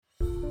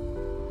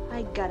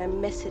I got a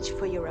message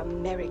for your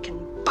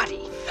American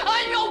buddy.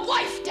 I'm your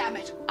wife, damn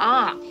it!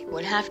 I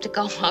would have to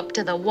go up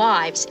to the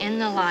wives in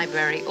the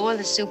library or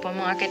the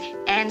supermarket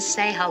and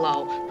say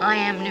hello. I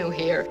am new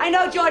here. I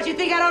know, George, you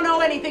think I don't know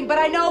anything, but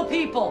I know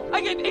people.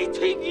 I gave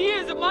 18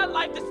 years of my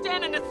life to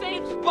stand in the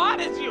same spot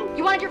as you.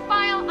 You wanted your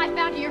file? I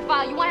found you your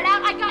file. You wanted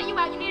out? I got you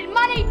out. You needed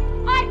money?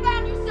 I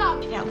found you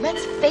some. Now,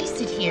 let's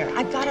face it here.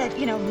 I've got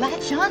to,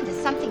 latch on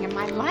to something in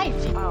my life.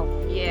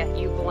 Oh, yeah,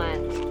 you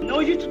blend. No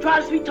use to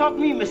try to sweet talk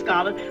me, Miss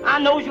Scarlett. I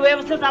knows you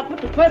ever since I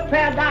put the first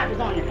pair of diamonds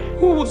on you.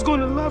 Who was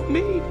gonna love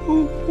me?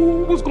 Who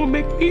was gonna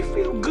make me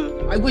feel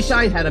good? I wish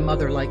I had a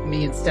mother like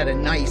me instead of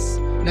nice.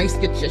 Nice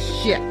gets you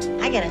shit.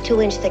 I got a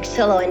 2-inch thick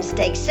sirloin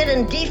steak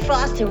sitting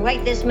defrosting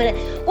right this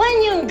minute. Why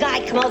don't you and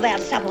Guy come over and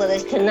have supper with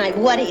us tonight?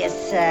 What do you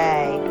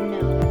say?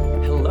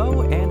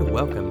 Hello and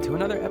welcome to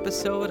another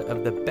episode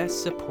of the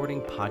Best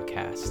Supporting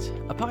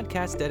Podcast, a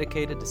podcast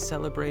dedicated to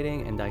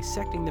celebrating and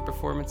dissecting the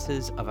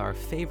performances of our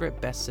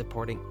favorite Best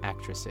Supporting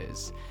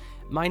actresses.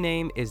 My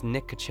name is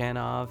Nick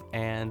Kachanov,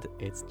 and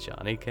it's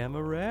Johnny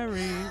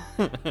Camilleri.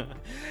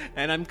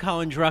 And I'm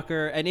Colin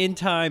Drucker, and in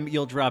time,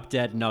 you'll drop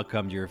dead, and I'll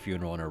come to your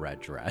funeral in a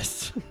red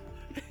dress.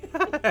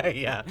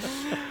 Yeah.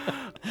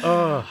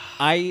 Oh.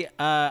 I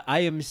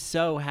am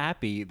so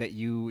happy that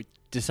you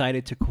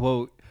decided to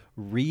quote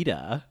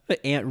Rita,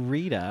 Aunt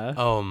Rita.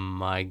 Oh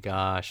my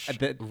gosh.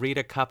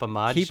 Rita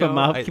Capamaggio?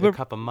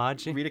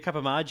 Capamaggio? Rita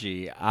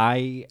Capamaggio.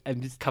 I am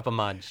just...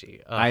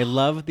 Capamaggio. I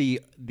love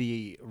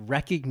the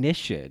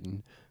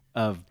recognition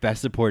of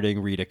Best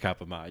Supporting Rita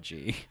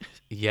Capamaggio.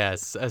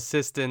 Yes,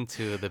 assistant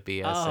to the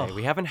BSA. Oh.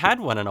 We haven't had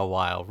one in a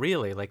while,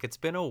 really. Like, it's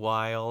been a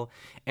while,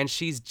 and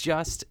she's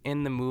just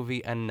in the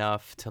movie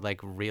enough to,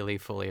 like, really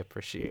fully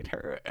appreciate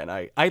her. And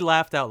I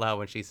laughed out loud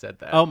when she said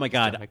that. Oh, my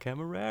God.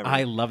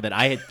 I love that.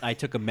 I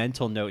took a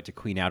mental note to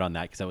queen out on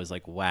that because I was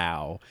like,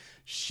 wow,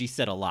 she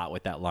said a lot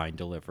with that line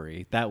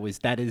delivery. I was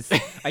like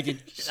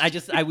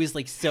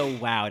so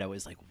wowed. I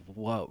was like,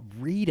 whoa,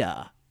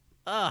 Rita.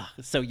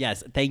 So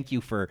yes, thank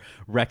you for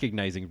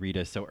recognizing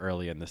Rita so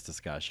early in this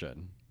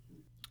discussion.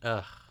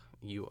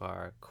 You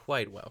are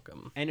quite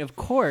welcome. And of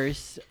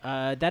course,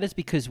 that is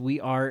because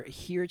we are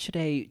here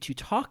today to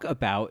talk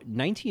about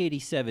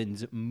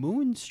 1987's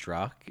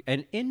Moonstruck,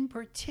 and in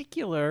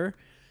particular,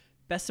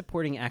 Best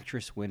Supporting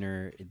Actress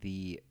winner,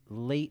 the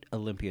late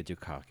Olympia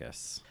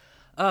Dukakis.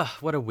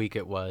 What a week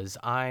it was.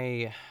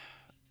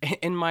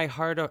 In my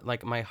heart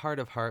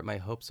of heart, my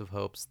hopes of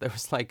hopes, there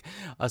was like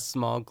a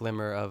small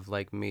glimmer of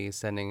like me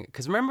sending,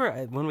 because remember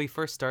when we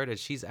first started,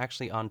 she's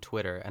actually on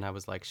Twitter, and I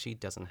was like, she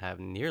doesn't have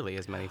nearly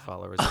as many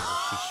followers as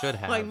she should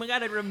have. Oh my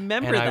God, I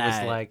remember that. And I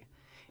was like,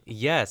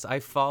 yes, I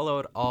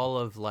followed all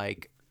of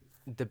like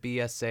the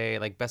BSA,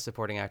 like Best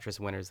Supporting Actress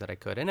winners that I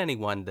could, and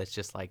anyone that's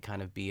just like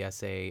kind of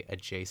BSA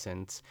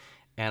adjacent.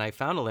 And I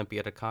found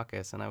Olympia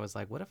Dukakis, and I was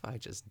like, what if I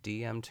just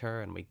DM'd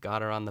her and we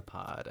got her on the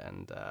pod?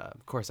 And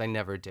of course, I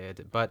never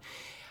did. But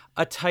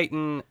a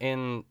titan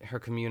in her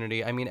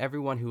community. I mean,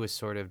 everyone who has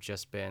sort of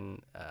just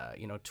been,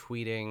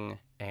 tweeting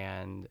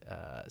and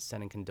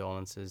sending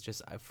condolences,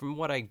 just from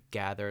what I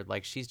gathered,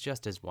 like, she's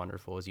just as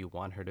wonderful as you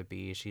want her to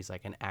be. She's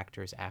like an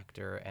actor's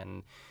actor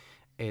and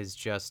is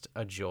just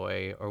a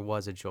joy, or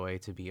was a joy,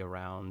 to be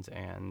around.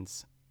 And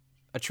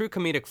a true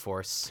comedic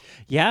force.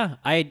 Yeah,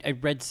 I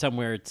read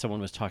somewhere someone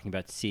was talking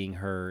about seeing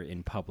her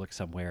in public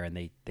somewhere, and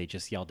they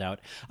just yelled out,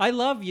 "I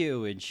love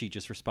you," and she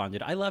just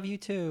responded, "I love you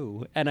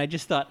too." And I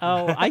just thought,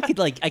 oh, I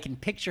can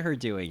picture her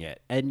doing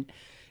it. And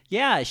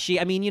yeah, it's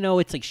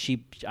like she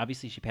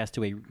passed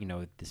away,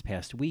 this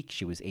past week.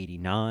 She was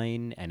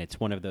 89, and it's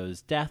one of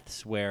those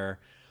deaths where,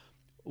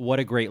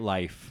 what a great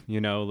life,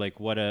 like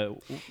what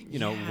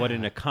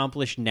an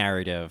accomplished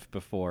narrative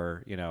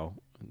before,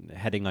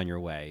 heading on your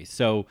way.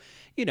 So,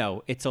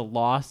 it's a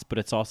loss, but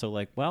it's also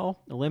like,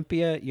 well,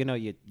 Olympia,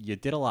 you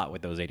did a lot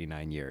with those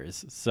 89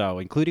 years. So,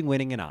 including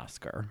winning an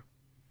Oscar.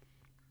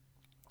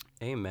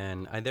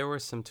 Amen. There were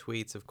some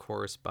tweets, of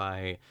course,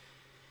 by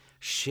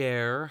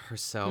Cher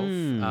herself.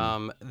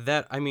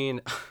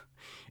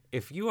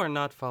 If you are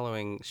not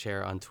following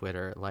Cher on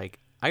Twitter, like,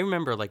 I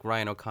remember like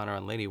Ryan O'Connor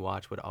on Lady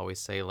Watch would always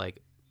say,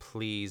 like,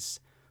 please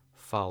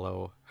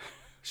follow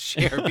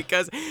Cher,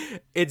 because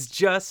it's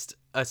just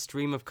a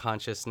stream of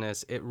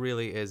consciousness. It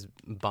really is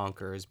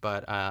bonkers.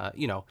 But,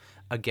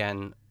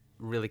 again,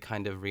 really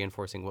kind of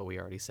reinforcing what we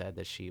already said,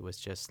 that she was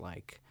just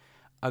like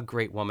a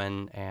great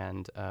woman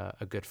and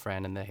a good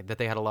friend, and that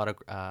they had a lot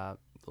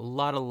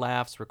of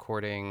laughs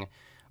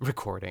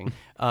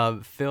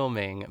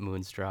filming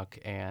Moonstruck,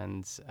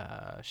 and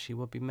she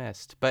will be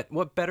missed. But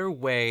what better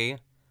way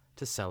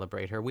to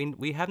celebrate her?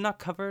 We have not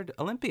covered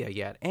Olympia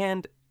yet,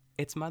 and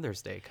it's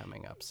Mother's Day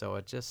coming up, so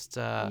it just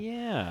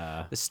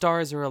the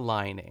stars are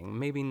aligning.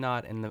 Maybe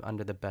not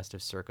under the best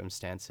of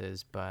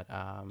circumstances, but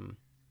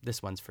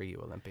this one's for you,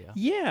 Olympia.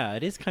 Yeah,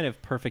 it is kind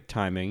of perfect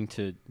timing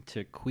to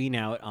queen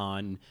out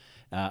on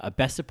a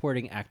Best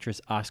Supporting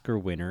Actress Oscar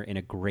winner in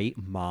a great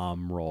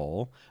mom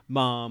role,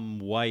 mom,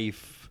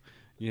 wife,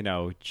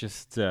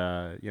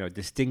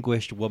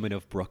 distinguished woman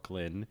of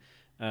Brooklyn.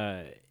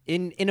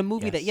 in a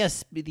movie that,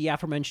 yes, the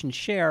aforementioned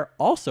Cher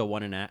also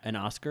won an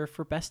Oscar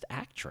for Best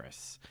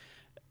Actress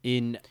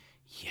in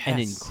an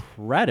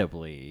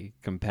incredibly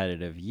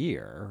competitive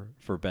year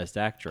for Best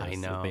Actress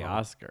at the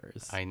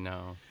Oscars. I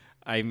know.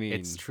 I mean,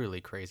 it's truly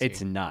crazy.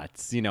 It's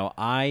nuts. You know,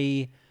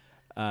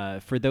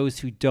 for those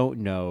who don't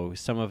know,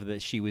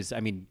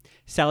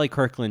 Sally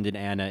Kirkland in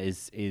Anna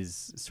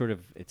is sort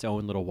of its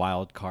own little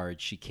wild card.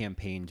 She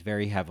campaigned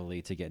very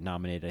heavily to get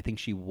nominated. I think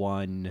she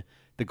won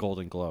the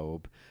Golden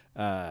Globe,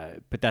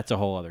 but that's a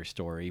whole other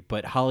story.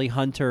 But Holly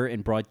Hunter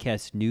in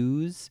Broadcast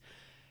News,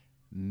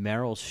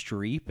 Meryl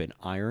Streep in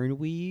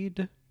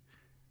Ironweed,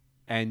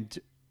 and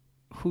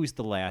who's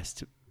the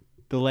last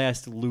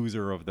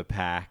loser of the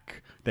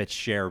pack that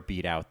Cher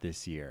beat out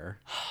this year?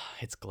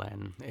 It's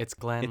Glenn. It's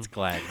Glenn.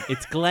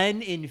 It's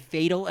Glenn in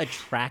Fatal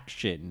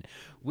Attraction,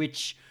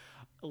 which,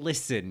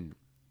 listen,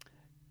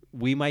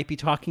 we might be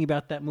talking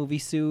about that movie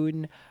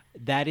soon.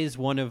 That is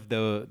one of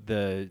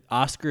the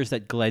Oscars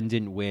that Glenn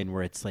didn't win,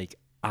 where it's like,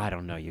 I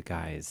don't know, you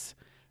guys.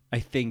 I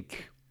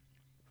think,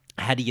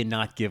 how do you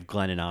not give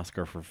Glenn an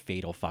Oscar for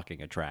Fatal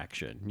fucking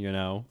Attraction, you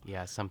know?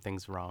 Yeah,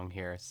 something's wrong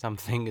here.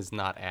 Something is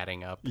not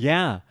adding up.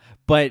 Yeah,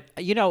 but,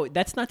 you know,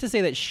 that's not to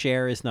say that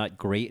Cher is not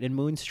great in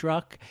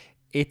Moonstruck.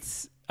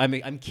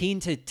 I'm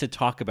keen to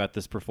talk about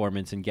this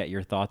performance and get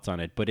your thoughts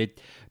on it, but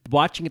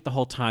watching it the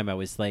whole time, I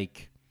was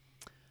like,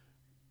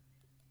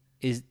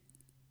 is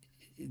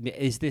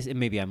this, and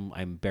maybe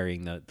I'm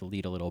burying the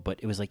lead a little, but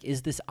it was like,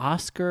 is this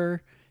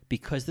Oscar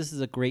because this is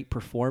a great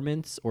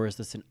performance, or is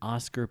this an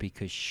Oscar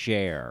because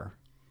Cher?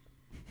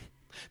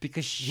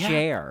 Because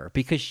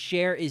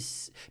Cher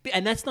is,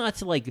 and that's not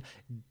to like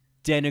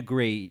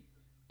denigrate,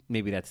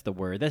 maybe that's the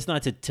word. That's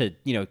not to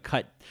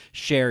cut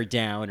Cher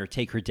down or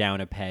take her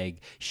down a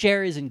peg.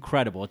 Cher is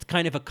incredible. It's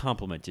kind of a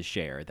compliment to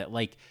Cher that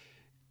like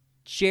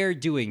Cher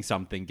doing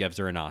something gives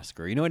her an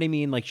Oscar. You know what I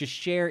mean? Like just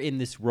Cher in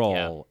this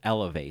role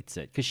elevates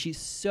it because she's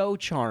so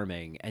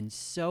charming and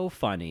so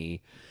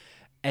funny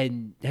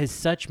and has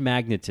such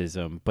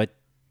magnetism. But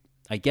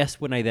I guess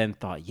when I then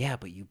thought, yeah,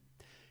 but you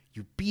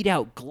beat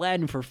out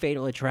Glenn for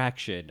Fatal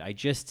Attraction,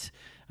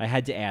 I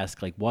had to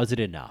ask, like, was it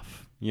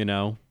enough? You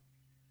know?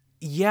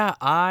 Yeah,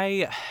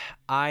 I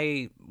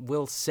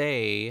will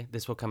say,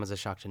 this will come as a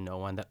shock to no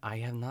one, that I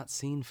have not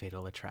seen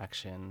Fatal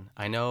Attraction.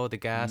 I know the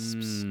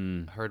gasps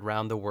heard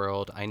round the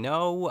world. I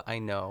know.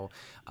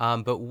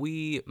 But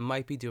we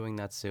might be doing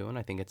that soon.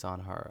 I think it's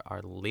on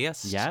our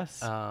list.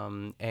 Yes.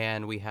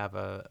 And we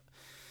have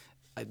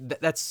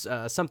that's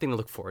something to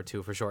look forward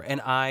to for sure.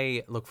 And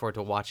I look forward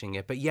to watching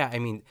it. But yeah, I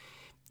mean,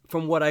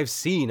 from what I've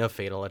seen of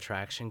Fatal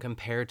Attraction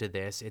compared to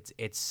this,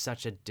 it's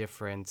such a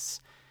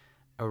different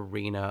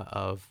arena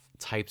of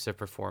types of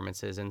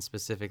performances, and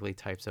specifically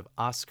types of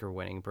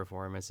Oscar-winning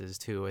performances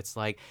too. It's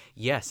like,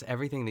 yes,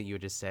 everything that you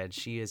just said.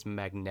 She is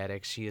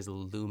magnetic. She is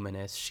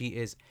luminous. She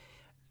is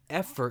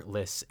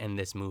effortless in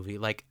this movie,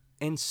 like,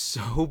 and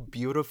so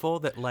beautiful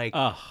that like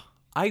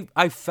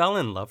I fell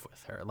in love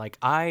with her. Like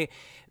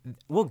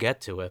we'll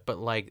get to it, but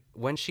like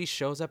when she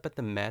shows up at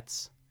the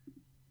Mets,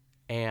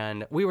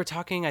 and we were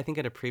talking, I think,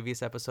 in a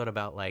previous episode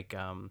about like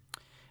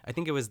I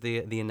think it was the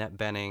Annette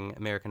Bening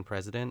American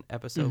President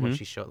episode when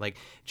she showed like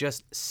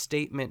just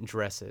statement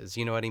dresses,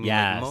 you know what I mean?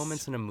 Yes. Like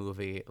moments in a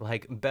movie,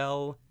 like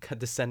Belle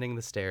descending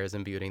the stairs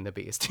and Beauty and the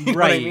Beast. You know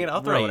what I mean?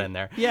 I'll throw it in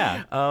there.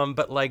 Yeah.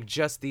 But like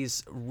just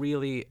these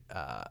really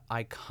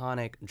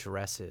iconic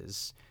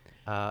dresses,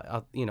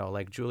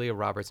 like Julia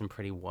Roberts in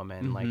Pretty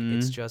Woman. Like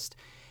it's just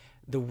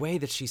the way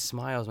that she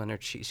smiles when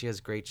she has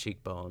great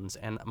cheekbones,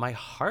 and my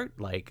heart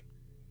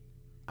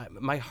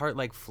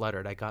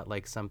fluttered. I got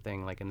like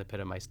something like in the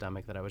pit of my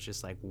stomach that I was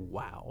just like,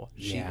 wow,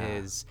 she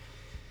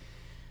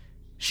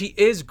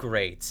is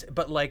great.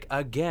 But like,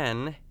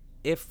 again,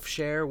 if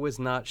Cher was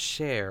not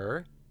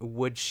Cher,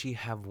 would she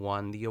have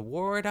won the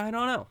award? I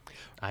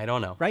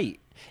don't know. Right.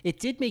 It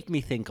did make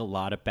me think a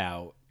lot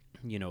about,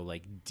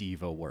 like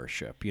diva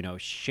worship,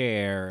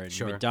 Cher and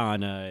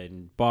Madonna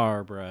and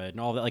Barbara and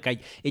all that.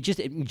 Like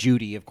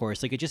Judy, of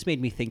course, like it just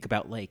made me think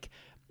about like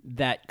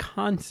that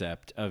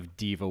concept of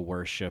diva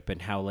worship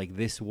and how like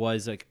this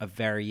was like a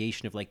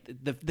variation of like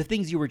the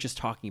things you were just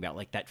talking about,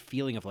 like that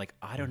feeling of like,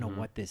 I don't know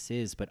what this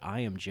is, but I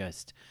am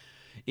just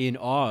in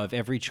awe of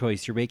every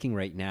choice you're making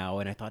right now.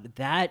 And I thought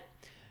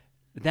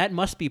that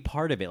must be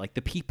part of it. Like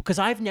the people, because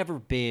I've never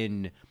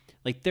been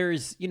like,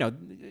 there's,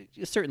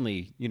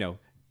 certainly,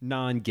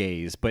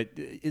 non-gays, but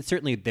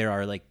certainly there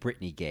are like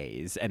Britney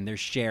gays and there's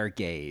Cher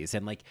gays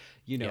and like,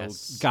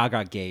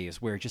 Gaga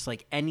gays, where just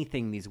like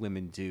anything these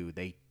women do,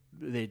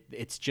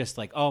 it's just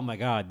like, oh my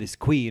God, this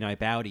queen, I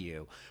bow to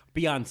you.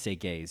 Beyonce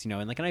gays, and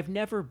I've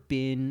never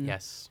been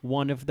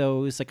one of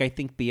those. Like I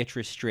think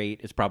Beatrice Straight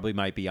is probably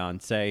my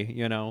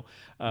Beyonce,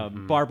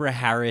 Barbara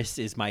Harris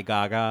is my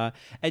Gaga,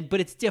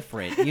 but it's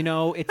different,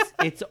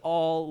 it's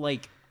all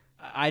like,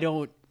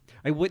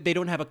 they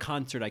don't have a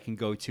concert I can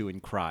go to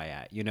and cry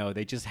at,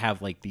 they just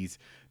have like these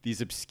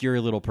obscure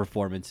little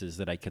performances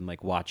that I can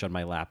like watch on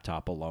my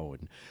laptop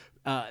alone.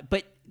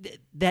 But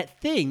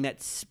that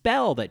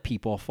spell that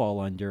people fall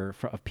under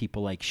of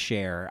people like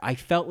Cher, I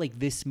felt like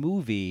this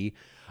movie,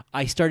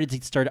 I started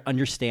to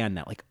understand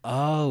that, like,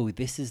 oh,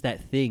 this is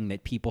that thing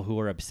that people who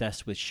are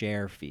obsessed with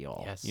Cher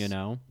feel, Yes. you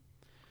know?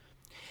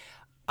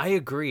 I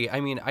agree.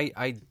 I mean,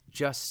 I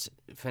just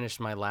finished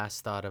my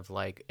last thought of,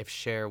 like, if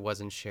Cher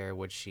wasn't Cher,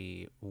 would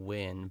she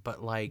win?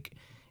 But, like,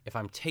 if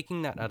I'm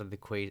taking that out of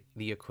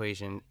the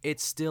equation, it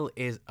still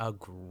is a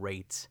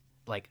great,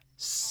 like,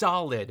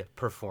 solid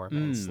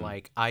performance.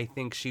 Like, I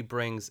think she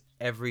brings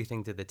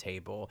everything to the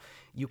table.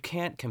 You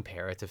can't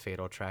compare it to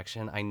Fatal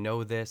Attraction. I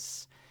know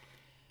this.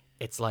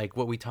 It's like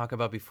what we talked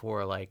about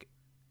before, like,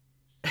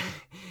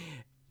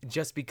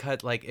 just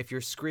because, like, if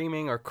you're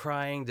screaming or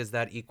crying, does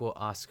that equal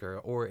Oscar?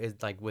 Or is,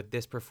 like, with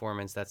this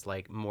performance that's,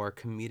 like, more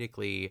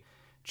comedically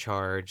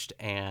charged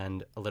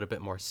and a little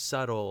bit more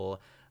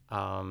subtle,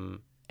 and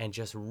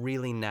just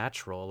really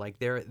natural. Like,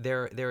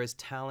 there is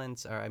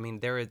talent, or I mean,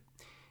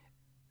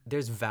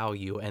 there's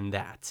value in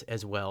that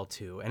as well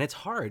too. And it's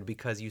hard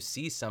because you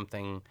see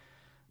something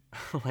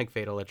like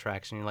Fatal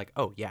Attraction, you're like,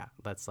 oh yeah,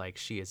 that's, like,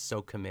 she is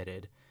so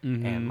committed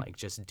and, like,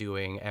 just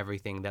doing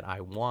everything that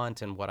I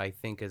want and what I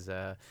think is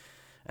an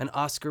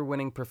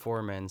Oscar-winning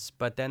performance.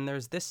 But then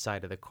there's this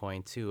side of the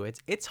coin too.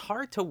 It's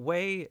hard to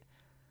weigh.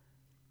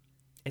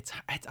 It's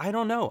I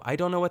don't know. I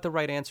don't know what the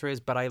right answer is,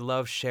 but I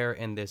love Cher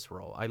in this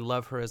role. I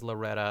love her as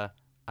Loretta.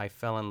 I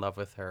fell in love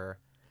with her.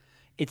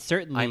 It's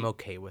certainly, I'm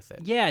okay with it.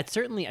 Yeah, it's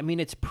certainly, I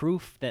mean, it's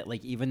proof that,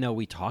 like, even though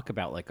we talk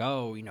about, like,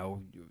 oh, you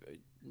know,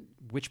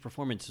 which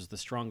performance is the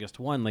strongest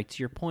one, like,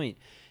 to your point,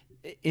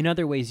 in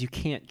other ways you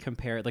can't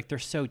compare, like, they're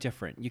so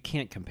different. You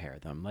can't compare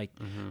them. Like,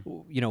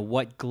 you know,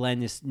 what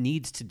Glenn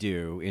needs to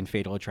do in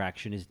Fatal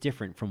Attraction is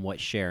different from what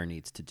Cher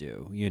needs to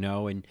do, you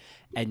know?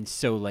 And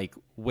so, like,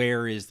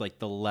 where is, like,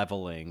 the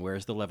leveling?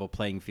 Where's the level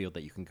playing field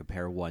that you can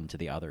compare one to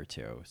the other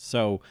to?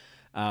 So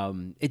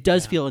it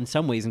does feel in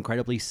some ways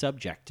incredibly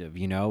subjective,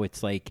 you know?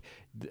 It's like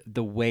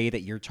the way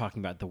that you're talking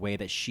about, the way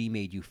that she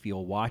made you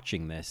feel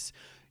watching this.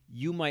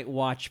 You might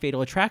watch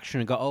Fatal Attraction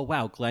and go, oh,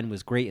 wow, Glenn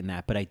was great in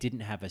that, but I didn't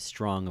have as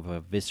strong of a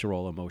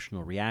visceral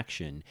emotional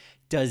reaction.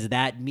 Does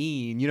that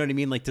mean, you know what I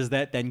mean? Like, does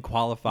that then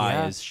qualify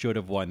as should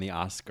have won the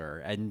Oscar?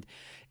 And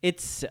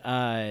it's,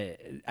 I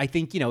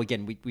think, you know,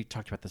 again, we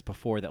talked about this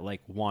before, that,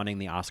 like, wanting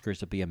the Oscars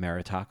to be a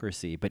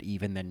meritocracy, but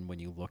even then when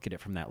you look at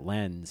it from that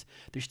lens,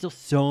 there's still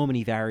so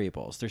many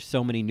variables. There's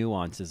so many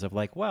nuances of,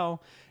 like,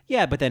 well,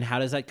 yeah, but then how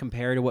does that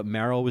compare to what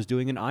Meryl was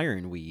doing in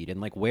Ironweed?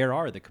 And, like, where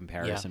are the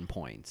comparison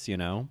points, you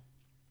know?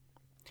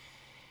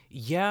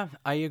 Yeah,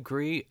 I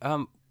agree.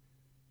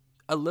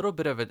 A little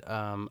bit of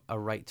a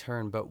right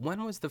turn, but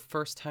when was the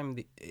first time?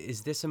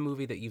 Is this a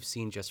movie that you've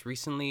seen just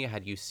recently?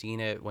 Had you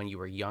seen it when you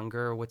were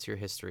younger? What's your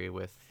history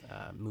with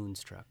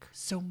Moonstruck?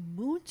 So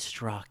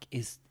Moonstruck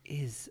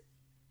is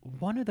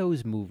one of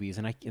those movies,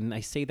 and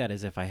I say that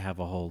as if I have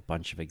a whole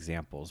bunch of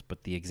examples,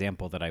 but the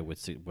example that I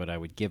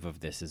would give of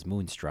this is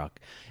Moonstruck,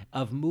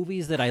 of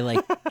movies that I,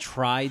 like,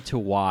 tried to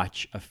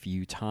watch a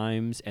few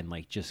times and,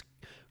 like, just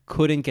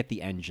couldn't get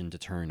the engine to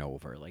turn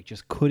over, like,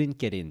 just couldn't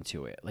get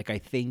into it. Like, I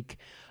think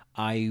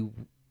I,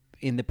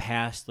 in the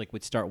past, like,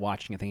 would start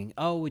watching and thinking,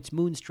 oh, it's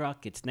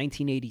Moonstruck, it's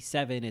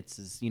 1987,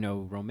 it's, you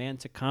know,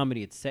 romantic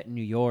comedy, it's set in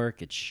New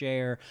York, it's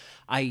Cher.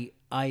 I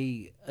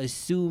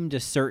assumed a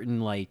certain,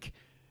 like,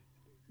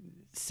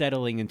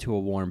 settling into a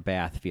warm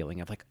bath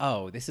feeling of, like,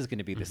 oh, this is going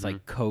to be this,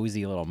 like,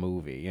 cozy little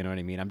movie, you know what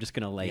I mean? I'm just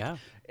going to, like,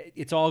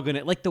 it's all going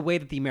to, like, the way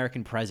that The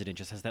American President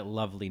just has that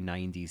lovely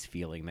 90s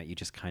feeling that you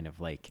just kind of,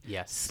 like,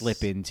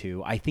 slip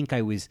into. I think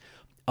I was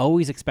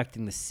always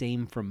expecting the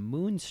same from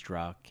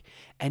Moonstruck,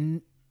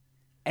 and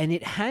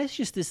it has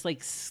just this,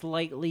 like,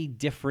 slightly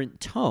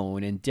different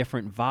tone and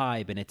different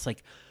vibe, and it's,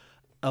 like,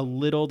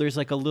 there's,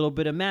 like, a little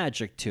bit of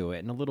magic to it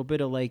and a little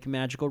bit of, like,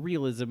 magical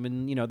realism,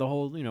 and, you know, the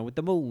whole, you know, with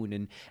the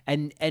moon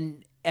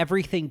and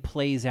everything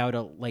plays out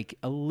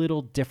a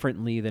little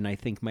differently than I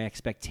think my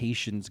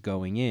expectations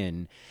going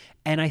in.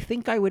 And I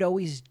think I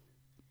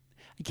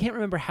can't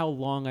remember how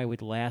long I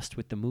would last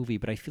with the movie,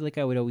 but I feel like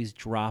I would always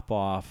drop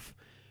off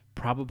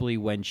probably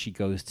when she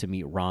goes to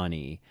meet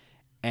Ronnie,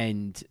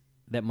 and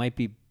that might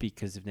be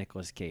because of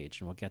Nicolas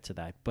Cage, and we'll get to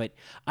that. But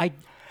I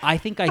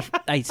think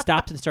I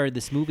stopped and started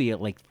this movie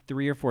at, like,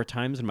 3 or 4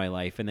 times in my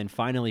life, and then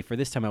finally for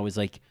this time I was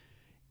like,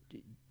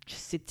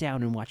 just sit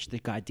down and watch the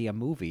goddamn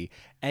movie.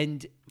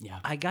 And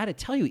I gotta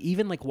tell you,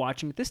 even, like,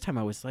 watching it this time,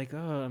 I was like, oh,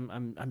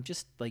 I'm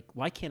just like,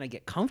 why can't I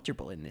get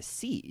comfortable in this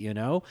seat, you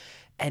know?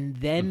 And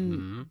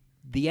then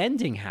the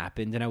ending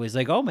happened, and I was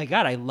like, oh my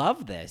God, I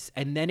love this.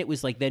 And then it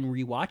was like, then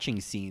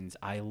rewatching scenes,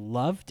 I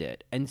loved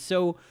it. And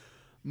so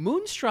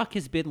Moonstruck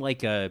has been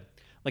like a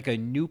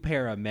new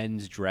pair of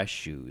men's dress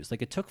shoes.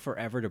 Like, it took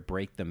forever to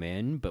break them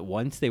in, but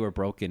once they were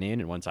broken in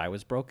and once I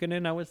was broken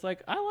in, I was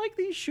like, I like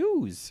these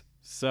shoes.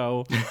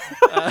 So,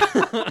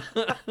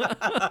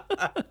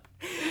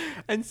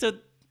 and so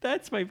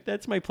that's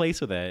my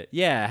place with it.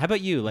 Yeah. How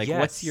about you? Like,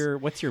 what's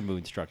your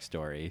Moonstruck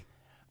story?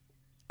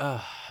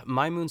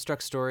 My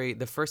Moonstruck story,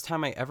 the first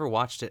time I ever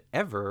watched it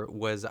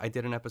was I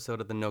did an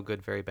episode of The No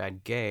Good, Very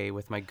Bad Gay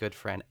with my good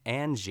friend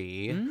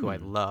Angie, who I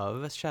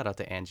love. Shout out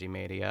to Angie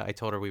Media. I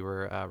told her we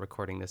were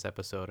recording this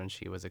episode, and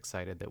she was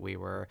excited that we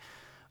were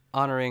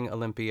honoring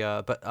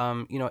Olympia. But,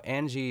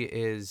 Angie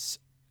is,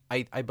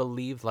 I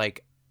believe,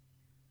 like,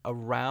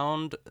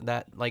 around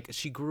that, like,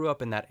 she grew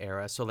up in that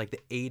era, so like the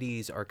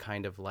 80s are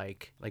kind of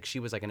like she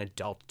was like an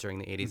adult during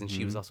the 80s, and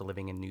she was also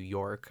living in New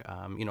York,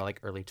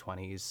 like early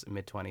 20s,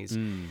 mid 20s.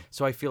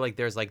 So I feel like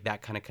there's like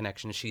that kind of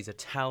connection. She's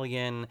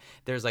Italian.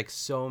 There's like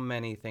so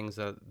many things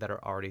that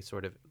are already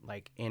sort of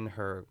like in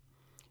her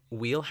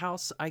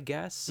wheelhouse, I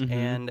guess.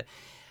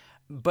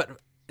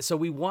 So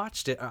I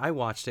watched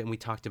it and we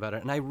talked about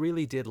it, and I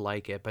really did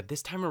like it. But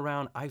this time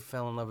around, I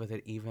fell in love with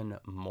it even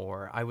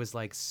more. I was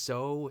like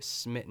so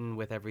smitten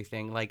with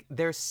everything. Like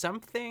there's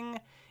something,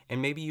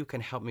 and maybe you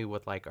can help me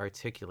with like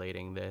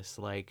articulating this,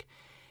 like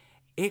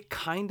it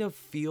kind of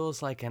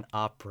feels like an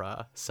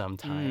opera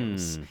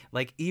sometimes.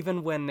 Like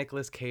even when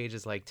Nicolas Cage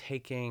is like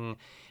taking,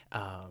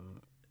 I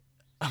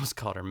almost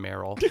called her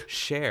Meryl,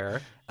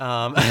 Cher,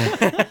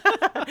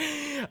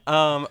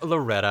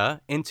 Loretta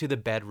into the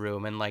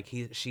bedroom, and like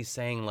she's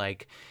saying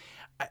like,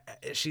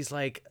 she's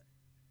like,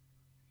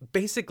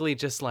 basically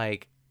just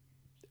like,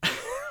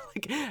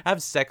 like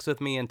have sex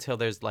with me until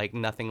there's like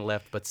nothing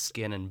left but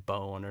skin and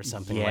bone or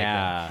something like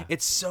that.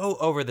 It's so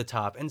over the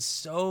top and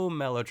so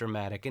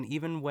melodramatic. And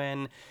even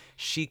when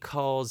she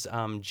calls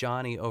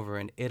Johnny over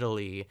in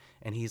Italy,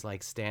 and he's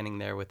like standing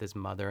there with his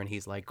mother and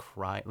he's like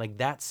crying, like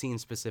that scene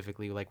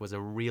specifically like was a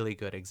really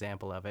good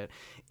example of it.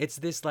 It's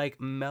this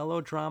like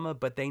melodrama,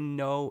 but they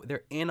know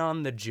they're in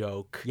on the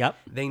joke. Yep.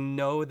 They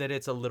know that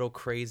it's a little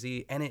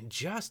crazy, and it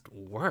just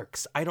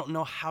works. I don't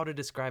know how to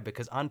describe it,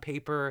 because on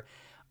paper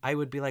I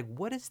would be like,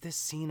 what is this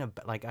scene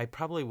about? Like, I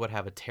probably would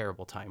have a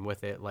terrible time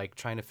with it, like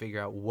trying to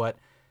figure out what.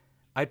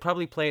 I'd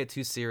probably play it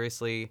too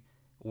seriously,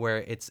 where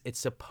it's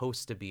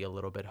supposed to be a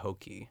little bit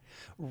hokey.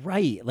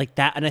 Right, like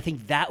that. And I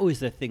think that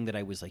was the thing that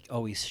I was like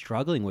always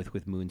struggling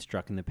with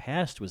Moonstruck in the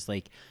past, was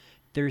like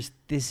there's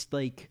this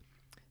like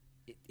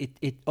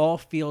it all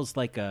feels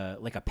like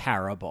a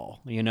parable,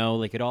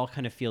 like it all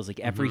kind of feels like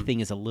everything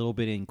is a little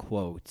bit in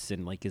quotes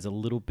and like is a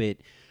little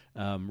bit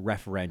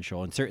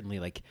referential, and certainly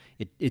like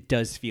it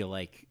does feel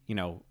like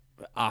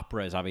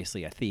opera is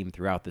obviously a theme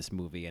throughout this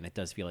movie, and it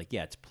does feel like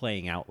it's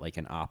playing out like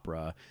an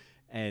opera.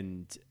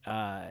 And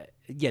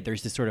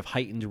there's this sort of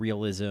heightened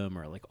realism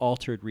or like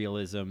altered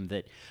realism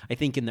that I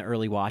think in the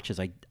early watches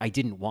I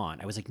didn't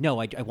want. I was like,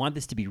 no, I want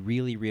this to be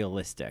really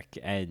realistic.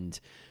 And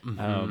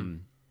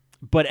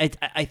but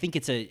I think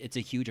it's a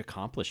huge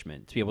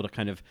accomplishment to be able to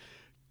kind of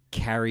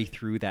carry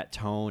through that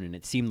tone. And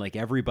it seemed like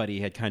everybody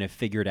had kind of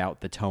figured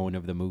out the tone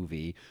of the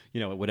movie,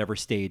 at whatever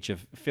stage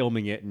of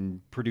filming it and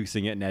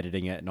producing it and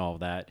editing it and all of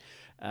that,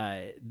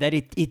 that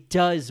it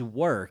does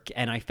work.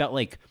 And I felt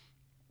like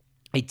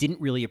I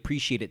didn't really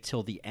appreciate it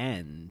till the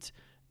end.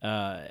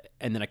 And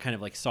then I kind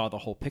of like saw the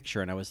whole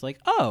picture, and I was like,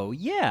 oh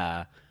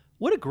yeah,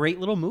 what a great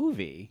little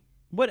movie.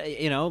 What,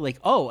 and like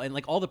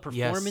all the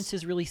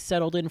performances really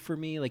settled in for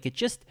me. Like it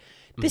just,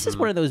 this is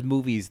one of those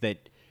movies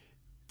that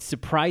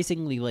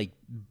surprisingly like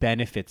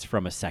benefits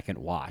from a second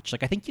watch.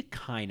 Like I think you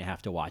kind of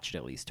have to watch it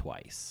at least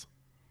twice.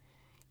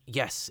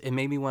 Yes, it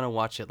made me want to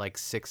watch it like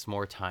 6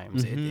 more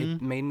times.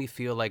 It made me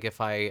feel like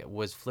if I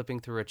was flipping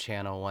through a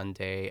channel one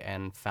day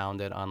and found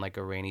it on like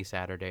a rainy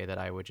Saturday, that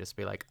I would just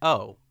be like,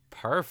 oh,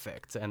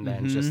 perfect. And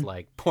then just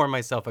like pour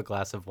myself a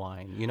glass of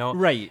wine,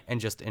 Right.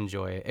 And just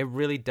enjoy it. It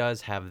really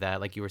does have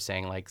that, like you were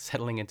saying, like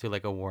settling into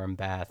like a warm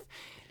bath.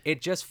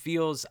 It just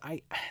feels,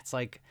 it's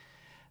like,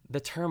 the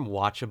term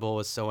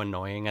watchable is so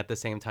annoying at the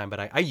same time, but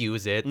I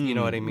use it. You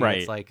know what I mean? Right.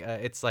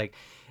 It's like,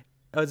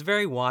 it's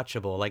very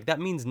watchable. Like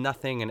that means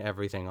nothing and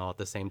everything all at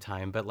the same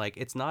time. But like,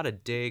 it's not a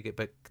dig,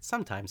 but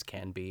sometimes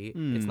can be.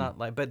 It's not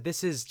like, but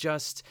this is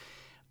just,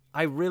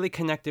 I really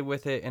connected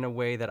with it in a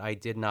way that I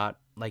did not,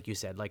 like you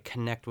said, like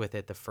connect with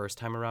it the first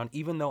time around.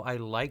 Even though I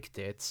liked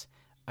it,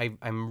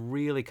 I'm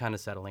really kind of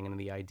settling into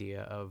the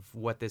idea of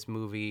what this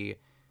movie,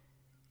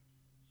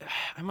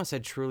 I must say,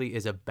 truly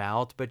is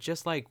about, but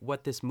just like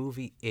what this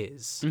movie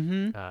is,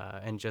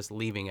 and just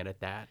leaving it at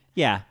that.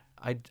 Yeah.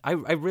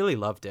 I really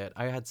loved it.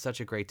 I had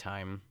such a great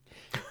time.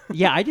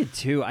 Yeah, I did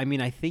too. I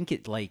mean, I think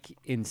it like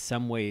in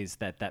some ways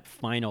that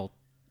final,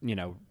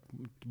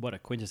 what a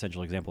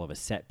quintessential example of a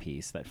set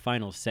piece, that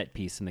final set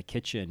piece in the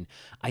kitchen,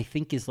 I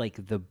think is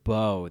like the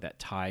bow that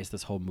ties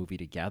this whole movie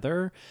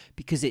together,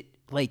 because it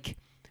like,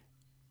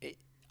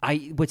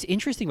 what's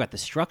interesting about the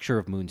structure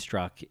of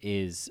Moonstruck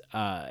is,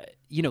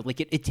 like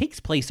it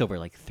takes place over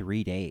like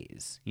 3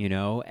 days,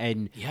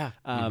 and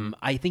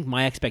I think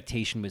my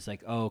expectation was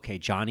like, oh, okay,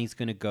 Johnny's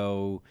going to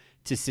go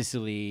to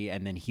Sicily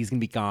and then he's going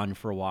to be gone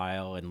for a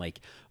while. And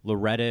like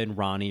Loretta and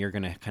Ronnie are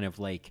going to kind of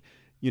like,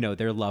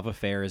 their love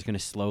affair is going to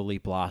slowly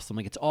blossom.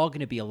 Like it's all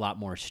going to be a lot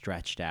more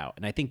stretched out.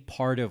 And I think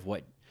part of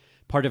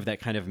that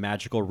kind of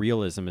magical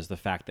realism is the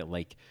fact that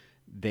like,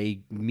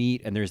 they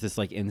meet and there's this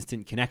like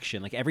instant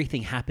connection, like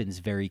everything happens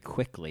very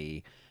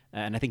quickly,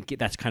 and I think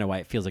that's kind of why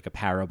it feels like a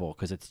parable,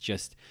 because it's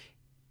just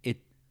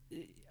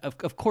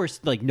of course,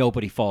 like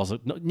nobody falls.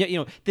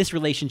 This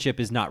relationship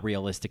is not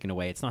realistic in a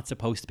way. It's not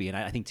supposed to be. And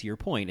I think to your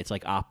point, it's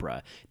like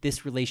opera.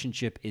 This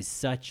relationship is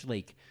such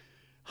like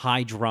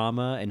high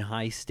drama and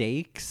high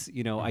stakes.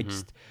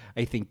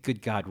 I think,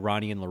 good God,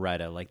 Ronnie and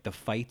Loretta, like the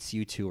fights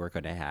you two are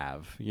going to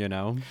have,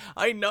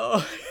 I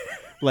know.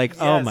 Like,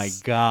 yes. Oh my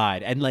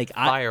God. And like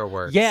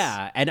fireworks.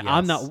 And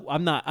yes.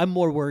 I'm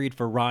more worried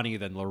for Ronnie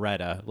than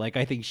Loretta. Like,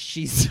 I think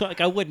she's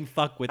like, I wouldn't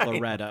fuck with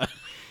Loretta.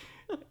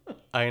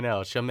 I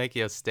know. She'll make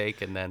you a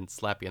steak and then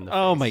slap you in the face.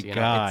 Oh my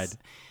God.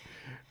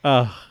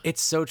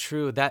 It's so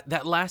true.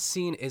 That last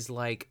scene is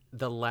like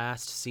the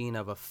last scene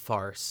of a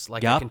farce.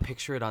 Like I can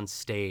picture it on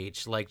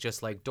stage, like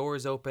just like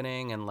doors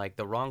opening and like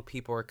the wrong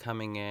people are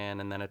coming in,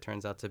 and then it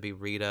turns out to be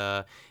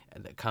Rita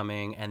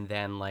coming, and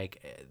then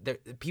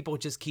like people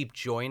just keep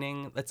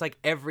joining. It's like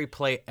every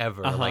play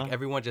ever. Like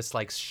everyone just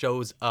like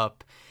shows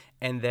up,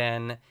 and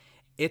then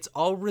it's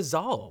all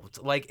resolved.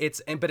 Like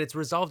but it's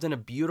resolved in a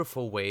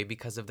beautiful way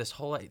because of this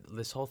whole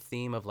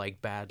theme of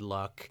like bad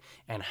luck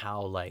and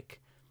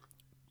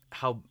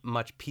how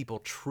much people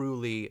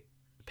truly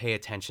pay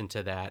attention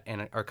to that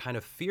and are kind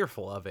of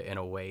fearful of it in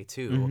a way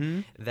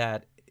too.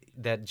 That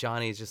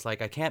Johnny's just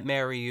like, I can't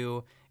marry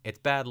you. It's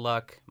bad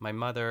luck. My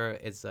mother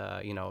is,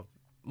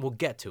 we'll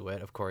get to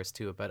it, of course,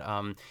 too. But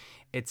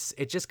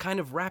it just kind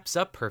of wraps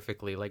up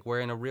perfectly. Like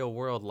we're in a real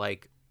world,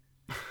 like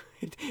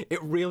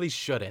it really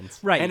shouldn't.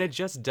 Right. And it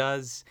just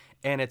does.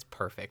 And it's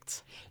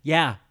perfect.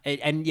 Yeah.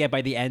 And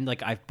by the end,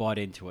 like, I've bought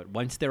into it.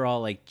 Once they're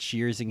all, like,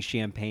 cheersing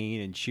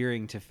champagne and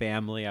cheering to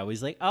family, I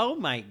was like, oh,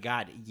 my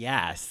God,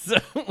 yes.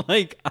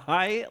 Like,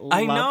 I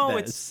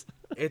love this.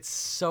 It's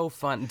so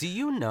fun. Do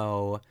you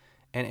know,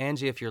 and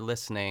Angie, if you're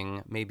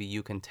listening, maybe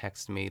you can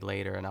text me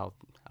later and I'll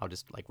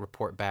just, like,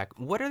 report back.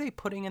 What are they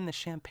putting in the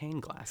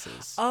champagne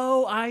glasses?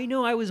 Oh, I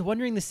know. I was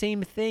wondering the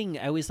same thing.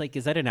 I was like,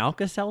 is that an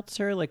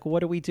Alka-Seltzer? Like,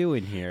 what are we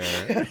doing here?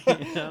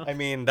 I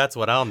mean, that's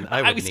what I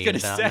would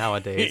need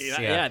nowadays.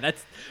 Yeah,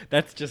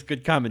 that's just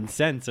good common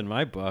sense in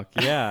my book.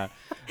 Yeah.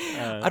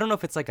 I don't know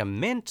if it's like a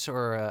mint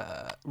or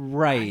a...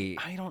 Right.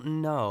 I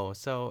don't know.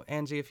 So,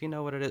 Angie, if you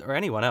know what it is, or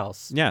anyone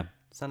else. Yeah.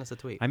 Send us a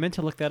tweet. I meant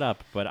to look that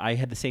up, but I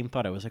had the same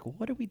thought. I was like,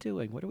 what are we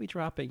doing? What are we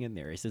dropping in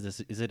there? Is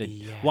it a...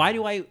 Yeah.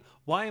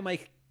 Why am I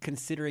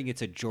considering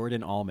it's a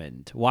Jordan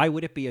almond? Why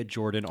would it be a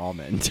Jordan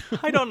almond?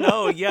 I don't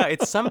know. Yeah,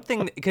 it's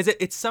something because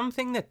it's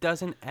something that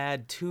doesn't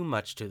add too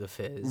much to the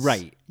fizz.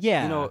 Right.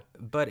 Yeah.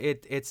 But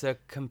it's a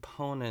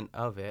component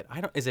of it.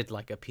 Is it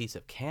like a piece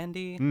of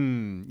candy?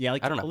 Yeah,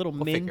 like I don't know. A little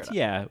we'll mint.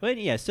 Yeah. But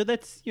yeah, so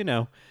that's,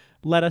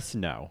 let us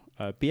know.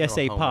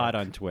 BSA Pod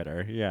on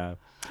Twitter. Yeah.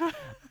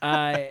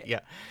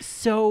 Yeah.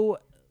 So,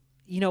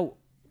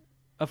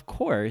 of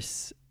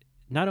course,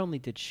 not only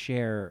did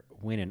Cher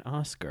win an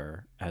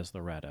Oscar as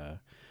Loretta,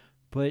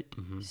 but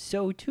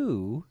so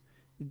too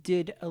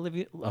did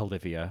Olivia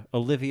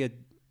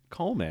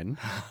Colman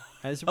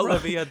as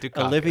Olivia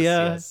Dukakis.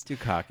 Olivia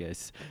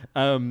Dukakis.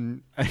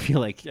 I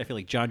feel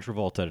like John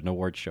Travolta at an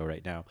award show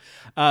right now.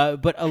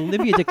 But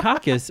Olivia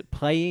Dukakis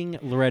playing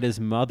Loretta's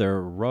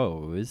mother,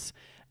 Rose.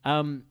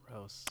 And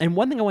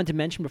one thing I wanted to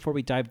mention before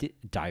we dived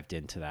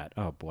into that.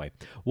 Oh boy.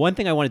 One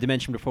thing I wanted to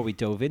mention before we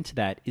dove into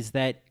that is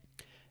that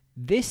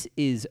this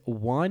is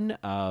one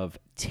of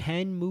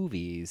 10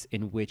 movies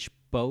in which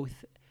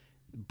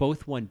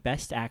both won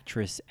Best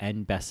Actress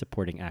and Best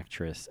Supporting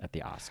Actress at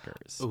the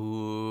Oscars.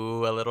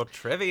 Ooh, a little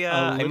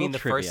trivia. The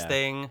first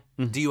thing.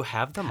 Do you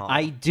have them all?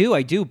 I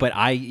do, but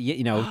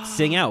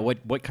sing out.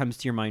 What comes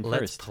to your mind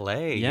first? Let's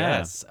play. Yeah.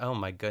 Yes. Oh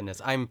my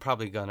goodness. I'm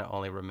probably gonna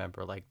only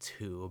remember like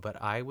 2,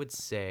 but I would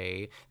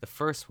say the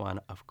first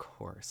one, of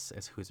course,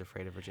 is Who's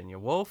Afraid of Virginia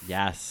Woolf.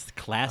 Yes,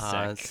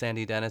 classic.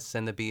 Sandy Dennis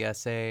in the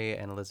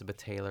BSA and Elizabeth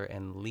Taylor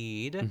in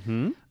lead.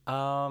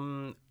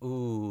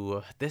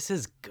 Ooh, this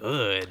is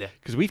good.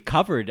 Because we've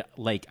covered,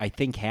 I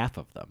think half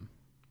of them.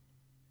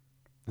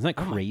 Isn't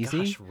that crazy? Oh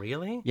my gosh,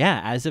 really?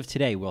 Yeah, as of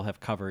today, we'll have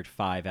covered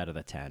 5 out of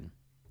the 10.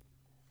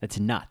 That's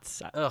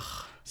nuts. Ugh.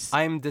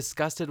 I'm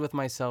disgusted with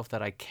myself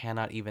that I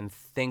cannot even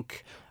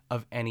think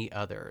of any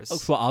others. Oh,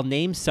 well, I'll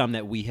name some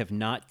that we have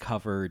not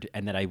covered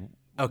and that I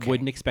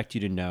wouldn't expect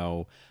you to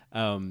know.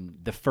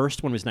 The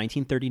first one was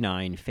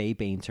 1939, Faye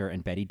Bainter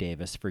and Bette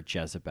Davis for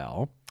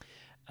Jezebel.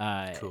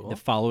 Cool. The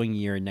following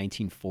year, in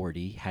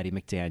 1940, Hattie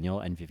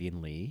McDaniel and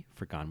Vivien Leigh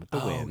for Gone with the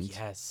Wind.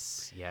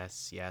 Yes.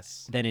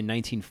 Then in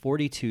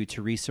 1942,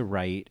 Teresa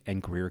Wright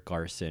and Greer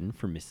Garson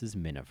for Mrs.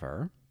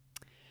 Miniver.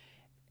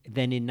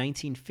 Then in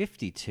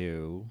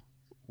 1952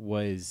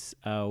 was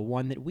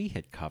one that we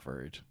had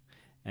covered.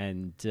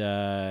 And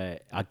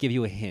I'll give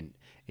you a hint.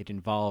 It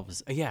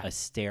involves a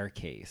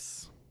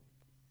staircase.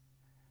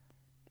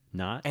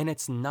 Not? And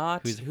it's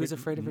not Who's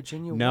Afraid of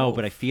Virginia Woolf? No,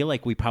 but I feel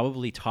like we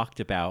probably talked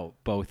about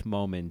both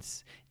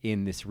moments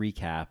in this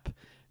recap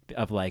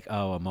of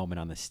a moment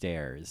on the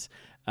stairs.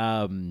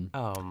 Oh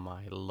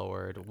my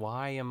Lord.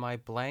 Why am I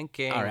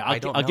blanking? All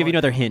right, I'll give you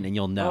another hint and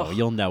you'll know.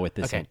 You'll know with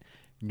this hint.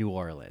 New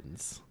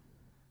Orleans.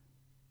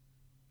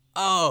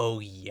 Oh,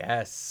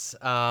 yes.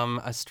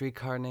 A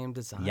Streetcar Named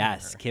Desire.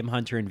 Yes, Kim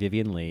Hunter and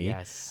Vivian Lee.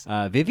 Yes.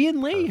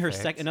 Vivian Lee, her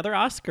Perfect. another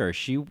Oscar.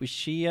 She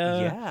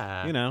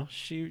Yeah. you know,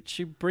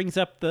 she brings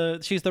up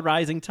she's the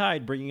rising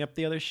tide, bringing up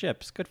the other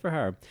ships. Good for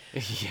her.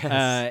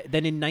 Yes.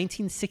 Then in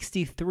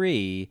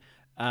 1963,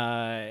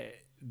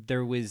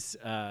 there was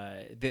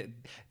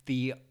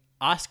the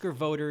Oscar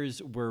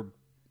voters were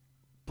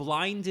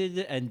blinded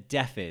and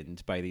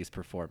deafened by these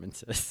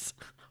performances.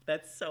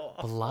 That's so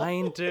awful.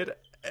 Blinded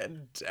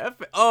and deaf.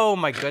 Oh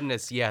my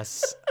goodness,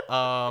 yes.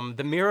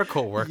 The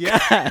Miracle Worker.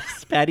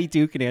 Yes, Patty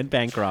Duke and Anne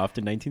Bancroft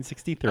in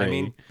 1963. I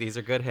mean, these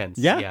are good hints.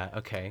 Yeah. Yeah.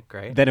 Okay.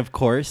 Great. Then, of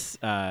course,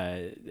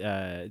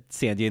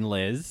 Sandy and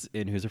Liz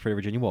in Who's Afraid of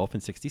Virginia Woolf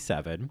in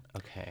 1967.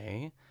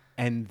 Okay.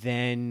 And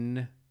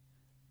then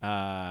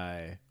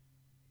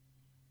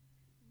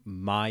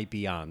My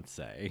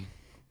Beyonce.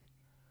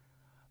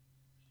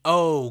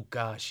 Oh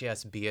gosh,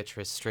 yes,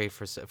 Beatrice Straight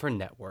for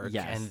Network.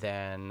 Yes. And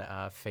then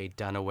Faye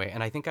Dunaway.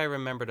 And I think I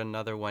remembered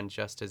another one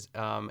just as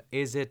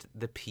is it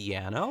The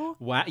Piano?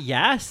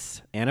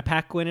 Yes, Anna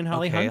Paquin and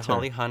Holly Hunter.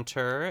 Holly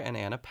Hunter and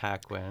Anna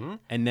Paquin.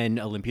 And then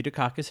Olympia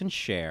Dukakis and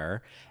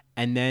Cher.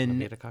 And then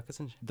Olympia Dukakis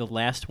and Cher. The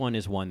last one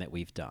is one that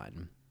we've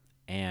done.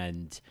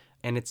 And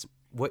it's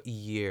what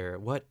year?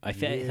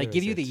 If I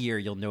give you the year,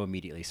 you'll know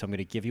immediately. So I'm going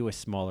to give you a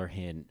smaller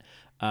hint.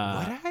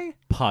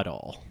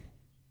 Puddle.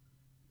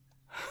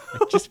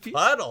 Just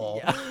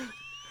Puddle. Yeah.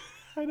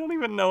 I don't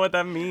even know what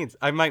that means.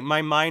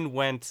 My mind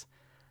went.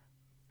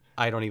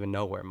 I don't even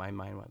know where my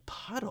mind went.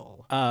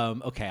 Puddle.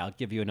 Okay, I'll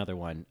give you another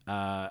one.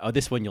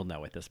 This one you'll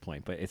know at this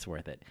point, but it's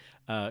worth it.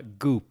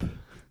 Goop.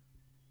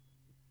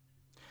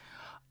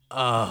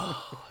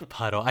 Oh,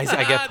 Puddle. I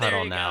get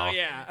Puddle now. Go,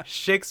 yeah.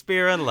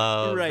 Shakespeare in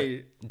Love.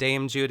 Right.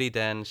 Dame Judi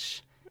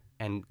Dench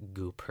and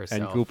Goop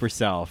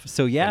herself.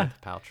 So yeah.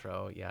 Gwyneth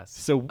Paltrow, yes.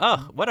 So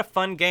what a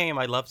fun game.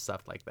 I love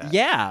stuff like that.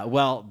 Yeah,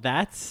 well,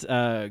 that's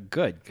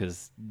good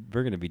because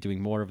we're going to be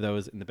doing more of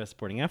those in the Best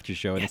Supporting After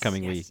Show in the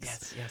coming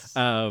weeks. Yes.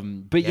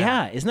 But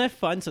yeah, isn't that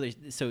fun?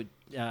 So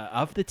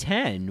of the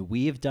 10,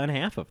 we have done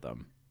half of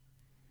them.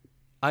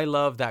 I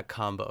love that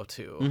combo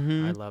too.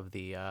 Mm-hmm. I love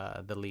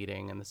the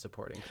leading and the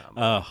supporting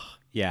combo. Oh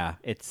yeah,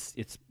 it's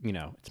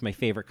my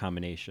favorite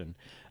combination.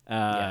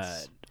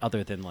 Yes.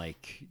 Other than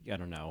like I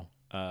don't know,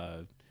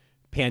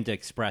 Panda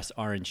Express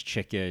orange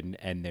chicken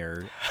and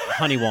their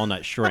honey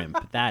walnut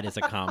shrimp. That is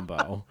a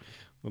combo.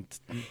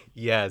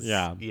 Yes.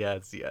 Yeah.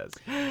 Yes.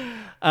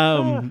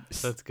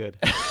 That's good.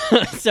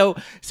 So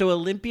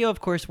Olympia,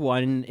 of course,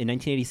 won in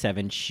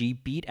 1987. She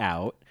beat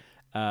out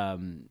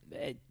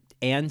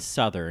Anne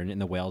Southern in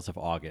The Whales of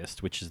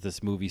August, which is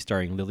this movie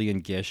starring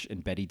Lillian Gish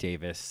and Bette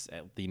Davis,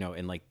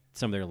 in like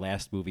some of their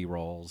last movie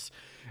roles,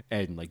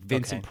 and like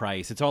Vincent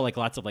Price. It's all like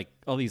lots of like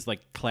all these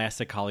like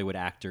classic Hollywood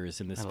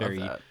actors in this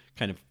very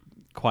kind of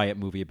quiet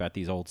movie about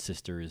these old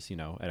sisters,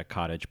 at a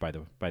cottage by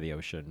the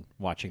ocean,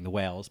 watching the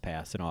whales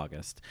pass in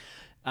August.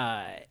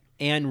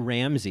 Anne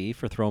Ramsey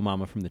for Throw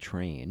Mama from the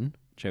Train,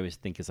 which I always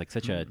think is like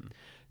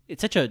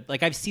it's such a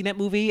like I've seen that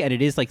movie and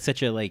it is like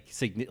such a like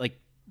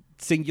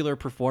singular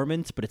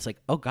performance, but it's like,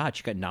 oh god,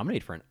 she got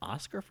nominated for an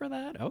Oscar for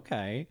that.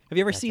 Okay, have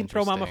you ever seen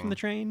Throw Mama from the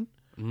Train?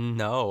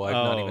 No, I've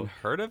not even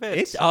heard of it.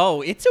 It's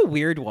a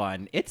weird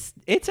one. It's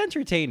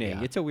entertaining.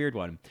 Yeah. It's a weird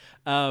one.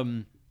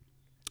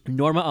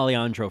 Norma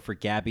Alejandro for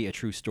Gabby, A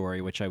True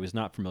Story, which I was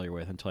not familiar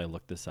with until I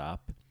looked this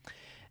up.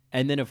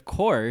 And then, of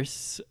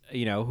course,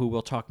 who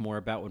we'll talk more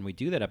about when we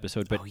do that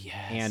episode, but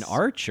Anne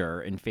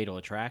Archer in Fatal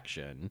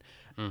Attraction.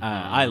 Mm-hmm.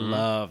 I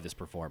love this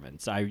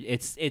performance. I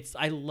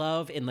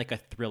love in like a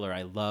thriller.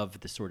 I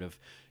love the sort of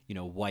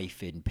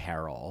wife in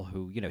peril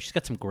who she's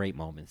got some great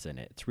moments in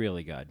it. It's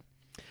really good.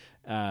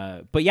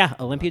 But yeah,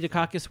 Olympia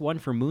Dukakis won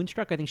for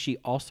Moonstruck. I think she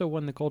also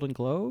won the Golden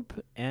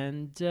Globe,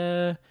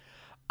 and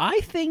I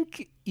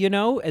think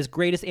as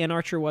great as Anne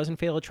Archer was in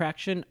Fatal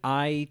Attraction,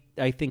 I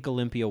think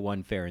Olympia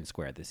won fair and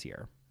square this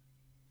year.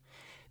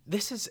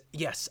 This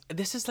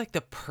is like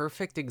the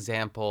perfect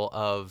example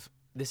of.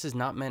 This is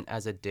not meant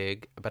as a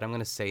dig, but I'm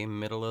going to say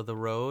middle of the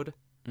road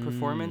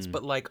performance,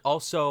 but like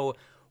also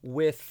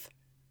with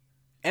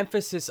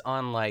emphasis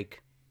on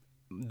like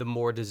the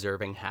more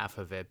deserving half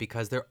of it,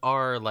 because there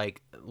are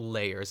like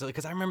layers.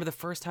 Because I remember the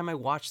first time I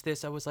watched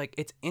this, I was like,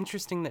 it's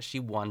interesting that she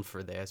won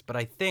for this, but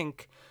I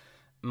think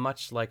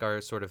much like our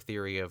sort of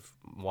theory of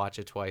watch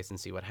it twice and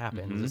see what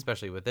happens,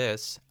 especially with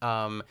this,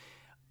 a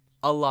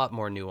lot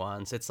more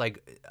nuance. It's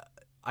like,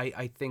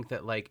 I think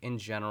that like in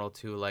general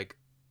too, like,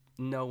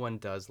 no one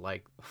does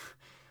like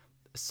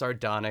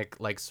sardonic,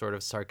 like sort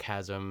of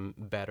sarcasm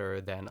better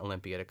than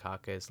Olympia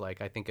Dukakis. Like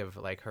I think of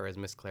like her as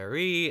Miss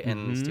Clary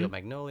in Steel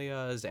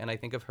Magnolias, and I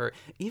think of her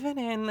even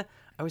in.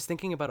 I was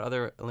thinking about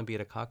other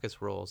Olympia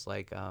Dukakis roles.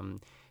 Like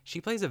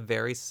she plays a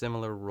very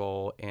similar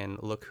role in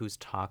Look Who's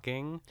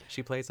Talking.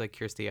 She plays like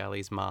Kirstie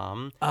Alley's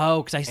mom.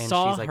 Oh, because I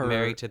saw she's like her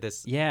married to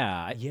this.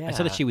 Yeah. I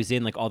saw that she was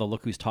in like all the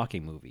Look Who's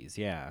Talking movies.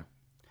 Yeah.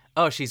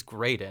 Oh, she's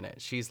great in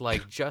it. She's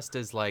like just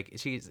as like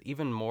she's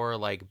even more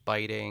like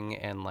biting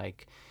and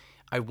like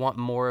I want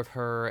more of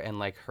her, and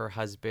like her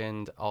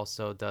husband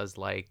also does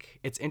like,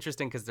 it's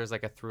interesting because there's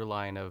like a through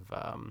line of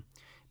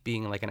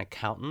being like an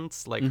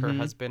accountant. Like her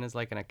husband is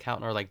like an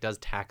accountant or like does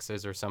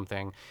taxes or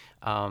something,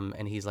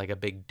 and he's like a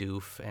big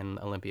doof, and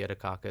Olympia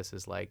Dukakis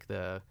is like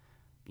the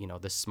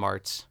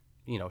smart,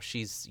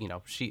 she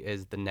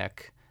is the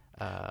neck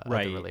of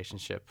the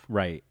relationship,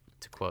 right,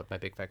 to quote My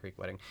Big Fat Greek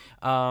Wedding.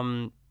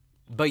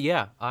 But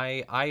yeah,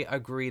 I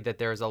agree that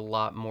there's a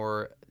lot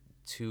more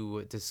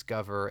to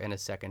discover in a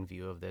second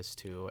view of this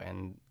too,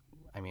 and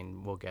I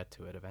mean, we'll get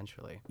to it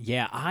eventually.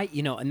 Yeah,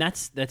 and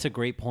that's a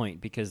great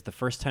point, because the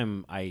first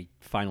time I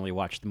finally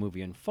watched the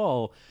movie in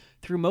full,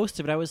 through most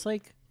of it I was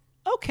like,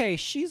 okay,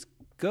 she's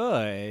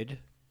good.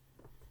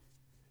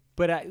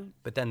 But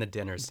then the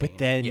dinner scene.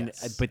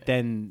 But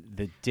then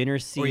the dinner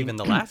scene, or even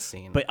the last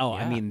scene. But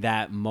I mean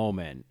that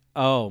moment.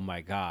 Oh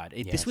my God!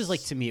 This was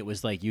like, to me, it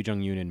was like Yoo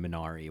Jung-yoon and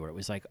Minari, where it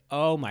was like,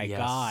 oh my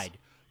God,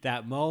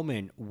 that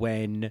moment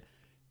when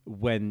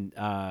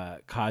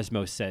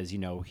Cosmo says,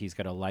 he's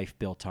got a life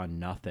built on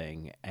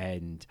nothing,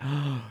 and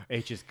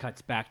it just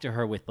cuts back to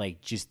her with like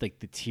just like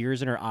the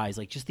tears in her eyes,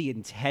 like just the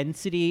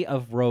intensity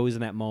of Rose in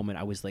that moment.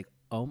 I was like,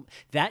 oh,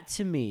 that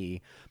to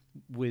me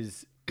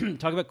was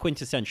talk about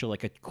quintessential,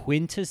 like a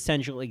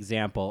quintessential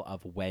example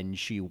of when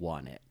she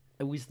won it.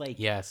 It was like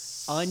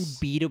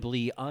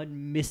unbeatably,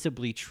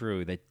 unmissably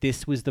true that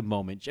this was the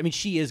moment. I mean,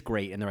 she is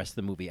great in the rest of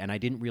the movie, and I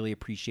didn't really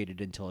appreciate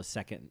it until a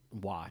second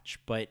watch.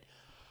 But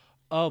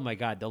oh my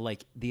God,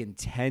 the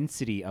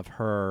intensity of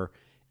her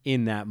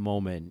in that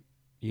moment,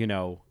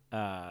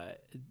 and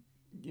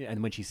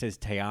when she says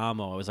 "Te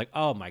amo," I was like,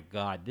 oh my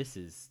God, this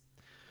is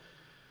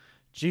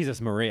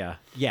Jesus Maria.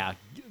 Yeah.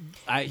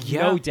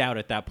 No doubt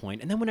at that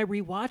point. And then when I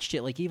rewatched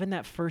it, like even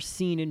that first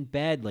scene in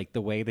bed, like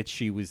the way that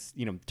she was,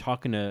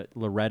 talking to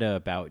Loretta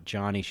about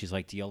Johnny, she's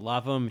like, do you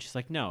love him? She's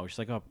like, no. She's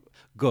like, oh,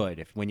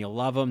 good. When you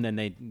love him, then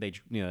they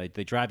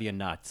drive you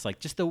nuts. Like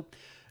just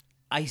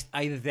I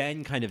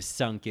then kind of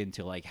sunk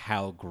into like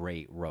how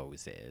great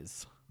Rose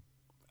is.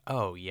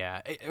 Oh,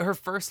 yeah. Her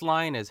first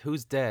line is,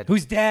 who's dead?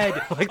 Who's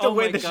dead? Like the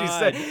way that she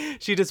said,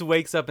 she just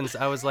wakes up and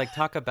I was like,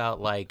 talk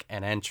about like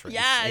an entrance.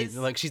 Yes.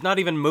 Like she's not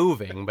even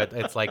moving, but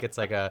it's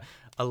like a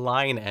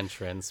line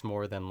entrance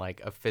more than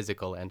like a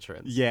physical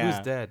entrance. Yeah.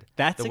 Who's dead?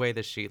 That's the way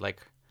that she like,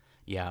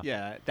 yeah.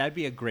 Yeah, that'd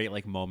be a great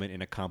like moment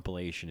in a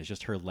compilation. It's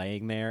just her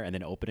laying there and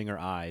then opening her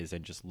eyes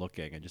and just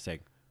looking and just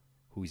saying,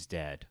 who's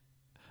dead?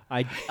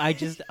 I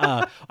just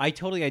I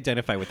totally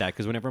identify with that,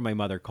 because whenever my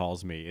mother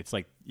calls me, it's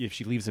like if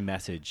she leaves a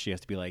message, she has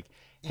to be like,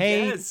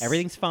 hey,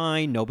 everything's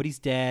fine, nobody's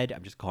dead,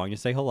 I'm just calling to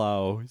say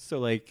hello. So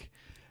like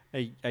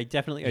I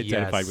definitely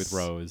identified with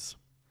Rose.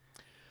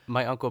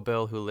 My Uncle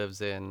Bill, who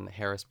lives in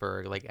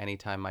Harrisburg, like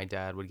anytime my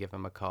dad would give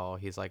him a call,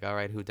 he's like, all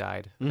right, who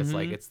died? It's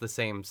like, it's the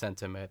same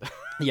sentiment.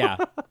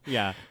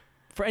 Yeah.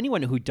 For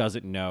anyone who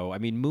doesn't know, I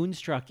mean,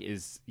 Moonstruck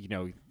is,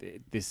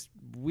 this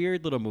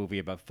weird little movie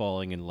about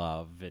falling in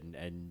love,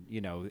 and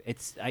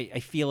it's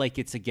I feel like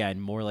it's, again,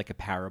 more like a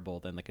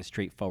parable than like a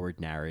straightforward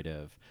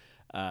narrative.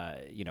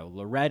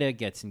 Loretta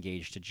gets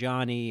engaged to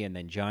Johnny, and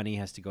then Johnny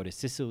has to go to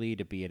Sicily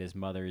to be at his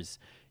mother's,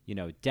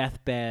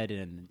 deathbed,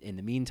 and in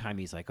the meantime,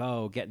 he's like,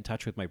 oh, get in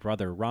touch with my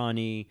brother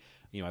Ronnie.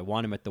 I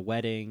want him at the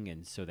wedding,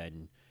 and so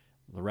then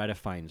Loretta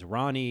finds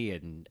Ronnie,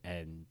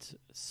 and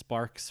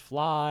sparks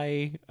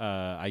fly.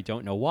 I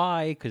don't know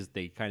why, because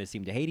they kind of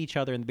seem to hate each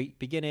other in the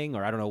beginning,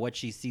 or I don't know what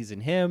she sees in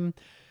him,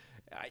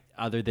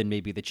 other than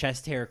maybe the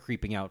chest hair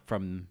creeping out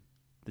from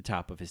the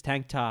top of his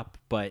tank top.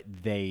 But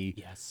they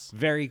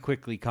very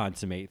quickly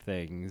consummate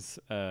things.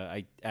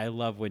 I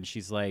love when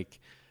she's like,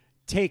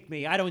 take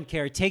me, I don't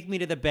care, take me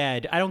to the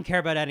bed, I don't care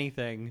about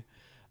anything.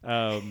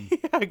 Yeah,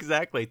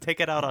 exactly.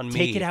 Take it out on me.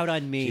 Take it out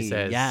on me. She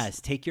says,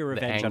 yes, take your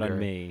revenge out on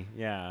me.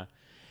 Yeah.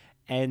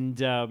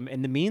 And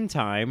in the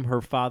meantime,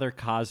 her father,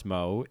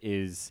 Cosmo,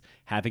 is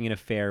having an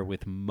affair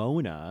with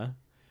Mona,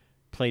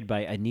 played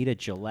by Anita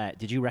Gillette.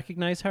 Did you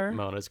recognize her?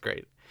 Mona's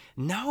great.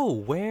 No,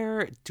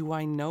 where do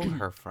I know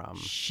her from?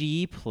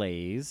 She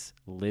plays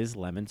Liz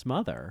Lemon's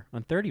mother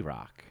on 30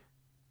 Rock.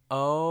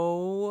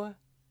 Oh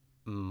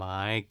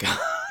my God.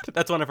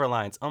 That's one of her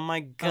lines. Oh my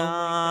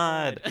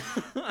God.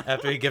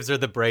 After he gives her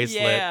the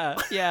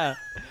bracelet. Yeah.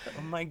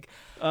 Oh my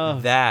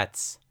God.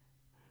 That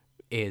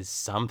is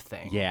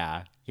something.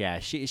 Yeah.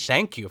 She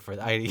Thank you for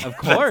that. Of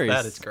course.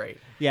 That is great.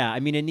 Yeah, I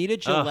mean, Anita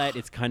Gillette,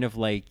 it's kind of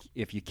like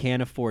if you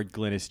can't afford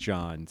Glynis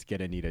Johns,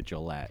 get Anita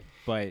Gillette.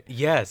 But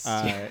yes,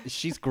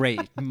 she's great.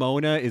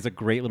 Mona is a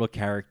great little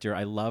character.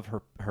 I love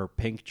her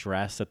pink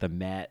dress at the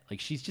Met.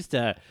 Like she's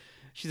a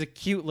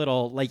cute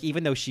little, like,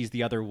 even though she's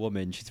the other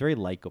woman, she's very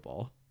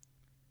likable.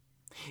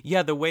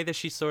 Yeah, the way that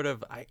she sort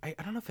of, I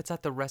don't know if it's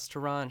at the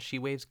restaurant, she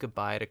waves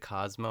goodbye to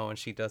Cosmo and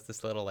she does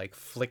this little like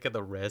flick of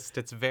the wrist.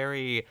 It's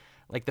very,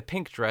 like, the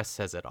pink dress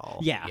says it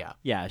all.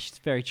 Yeah, she's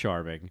very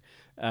charming.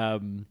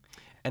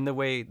 And the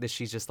way that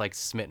she's just like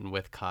smitten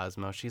with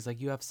Cosmo, she's like,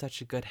 you have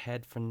such a good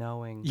head for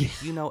knowing. Yeah.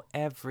 You know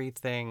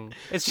everything.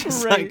 It's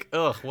just like,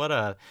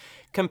 ugh,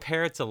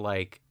 compared to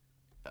like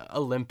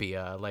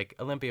Olympia. Like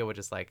Olympia would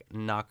just like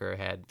knock her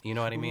head. You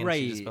know what I mean? Right.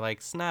 She'd just be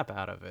like, snap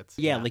out of it.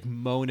 Yeah, like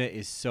Mona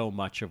is so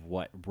much of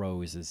what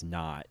Rose is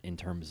not in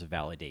terms of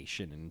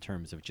validation, in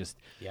terms of just,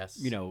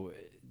 Yes.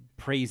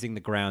 praising the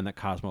ground that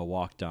Cosmo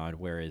walked on,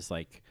 whereas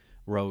like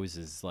Rose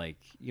is like,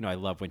 I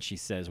love when she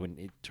says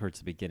towards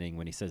the beginning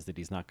when he says that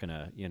he's not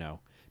gonna,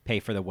 pay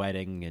for the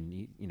wedding,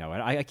 and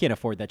I can't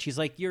afford that. She's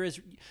like, you're as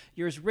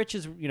rich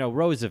as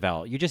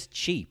Roosevelt. You're just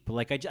cheap.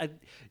 Like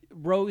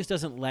Rose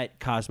doesn't let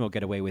Cosmo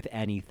get away with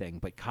anything,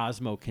 but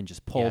Cosmo can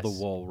just pull the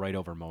wool right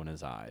over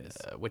Mona's eyes.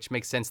 Which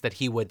makes sense that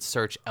he would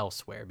search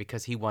elsewhere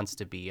because he wants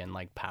to be in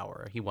like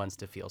power. He wants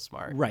to feel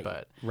smart. Right.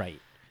 But right.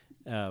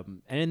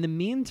 And in the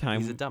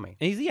meantime, he's a dummy.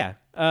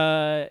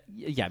 I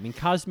mean,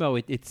 Cosmo.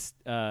 It's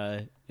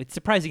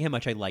surprising how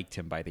much I liked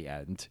him by the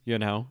end.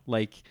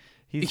 Like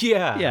he's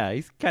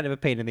he's kind of a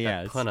pain in the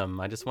ass.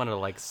 Punham. I just wanted to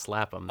like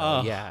slap him.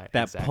 Though. That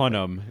exactly.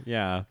 Punham.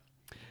 Yeah.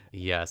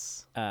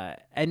 Yes.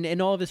 And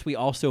in all of this, we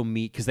also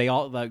meet because they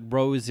all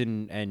Rose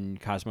and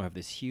Cosmo have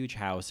this huge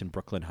house in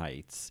Brooklyn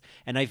Heights,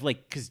 and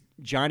because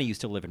Johnny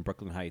used to live in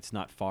Brooklyn Heights,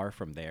 not far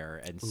from there,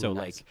 and so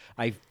nice.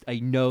 I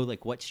know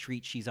like what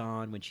street she's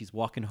on when she's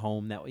walking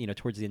home. That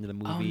towards the end of the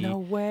movie. Oh no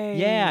way!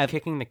 Yeah,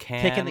 kicking the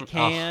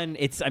can. Oh.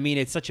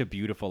 It's such a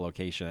beautiful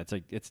location.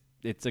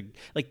 It's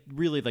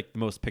really like the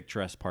most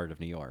picturesque part of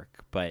New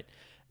York. But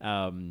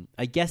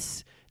I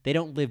guess they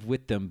don't live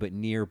with them, but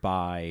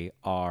nearby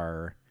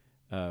are.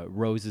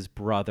 Rose's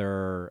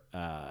brother,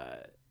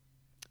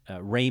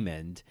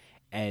 Raymond,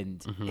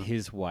 and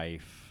his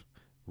wife,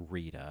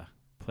 Rita,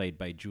 played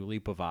by Julie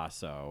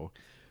Bavasso,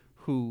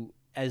 who,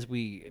 as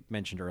we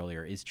mentioned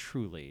earlier, is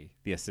truly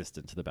the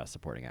assistant to the Best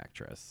Supporting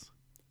Actress.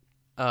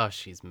 Oh,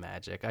 she's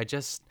magic.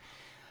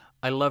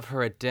 I love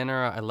her at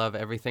dinner. I love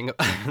everything,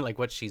 like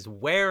what she's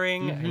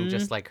wearing and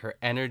just like her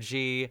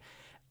energy.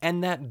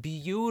 And that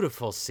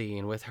beautiful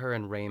scene with her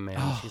and Raymond.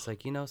 Oh. She's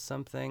like,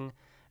 something?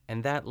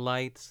 And that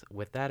light,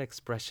 with that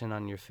expression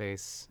on your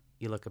face,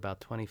 you look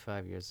about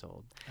 25 years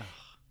old.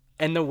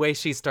 And the way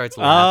she starts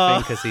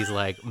laughing, because he's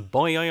like,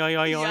 boing,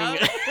 yoing,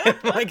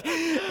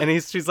 yoing.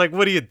 And she's like,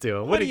 what are you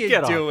doing? What are you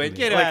doing?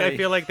 Get like, out of I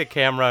feel like the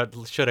camera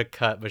should have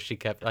cut, but she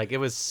kept, it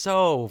was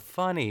so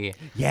funny.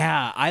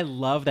 Yeah, I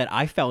love that.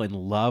 I fell in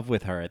love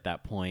with her at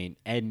that point.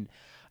 And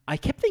I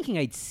kept thinking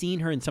I'd seen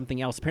her in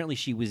something else. Apparently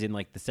she was in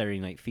like the Saturday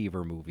Night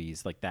Fever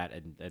movies like that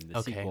and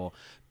the sequel.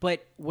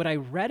 But what I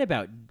read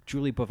about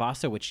Julie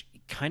Bavasso, which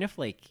kind of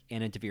like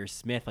Anna Deavere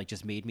Smith, like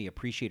just made me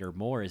appreciate her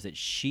more, is that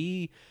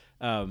she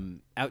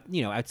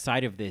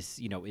outside of this,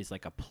 is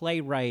like a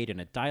playwright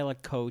and a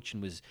dialect coach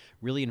and was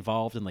really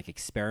involved in like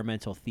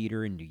experimental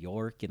theater in New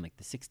York in like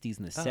the 60s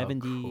and the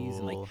 70s cool.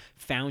 and like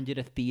founded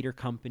a theater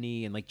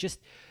company and like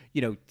just,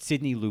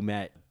 Sidney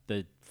Lumet,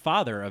 the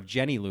father of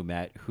Jenny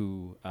Lumet,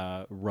 who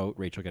wrote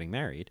Rachel Getting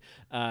Married,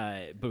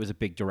 but was a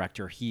big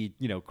director. He,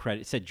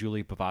 said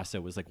Julie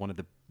Bavasso was like one of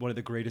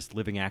the greatest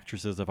living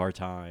actresses of our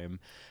time,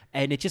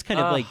 and it just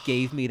kind of like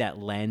gave me that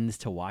lens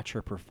to watch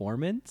her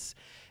performance.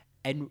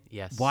 And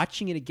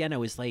watching it again, I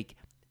was like,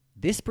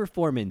 this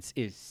performance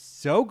is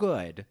so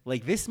good.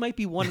 Like this might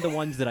be one of the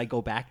ones that I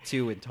go back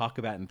to and talk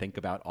about and think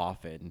about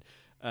often.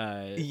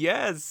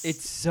 Yes,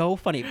 it's so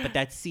funny. But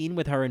that scene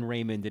with her and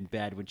Raymond in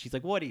bed when she's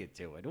like, "What are you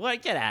doing?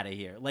 What? Get out of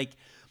here!" Like,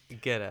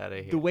 get out of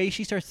here. The way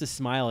she starts to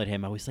smile at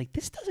him, I was like,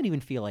 "This doesn't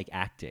even feel like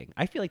acting.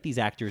 I feel like these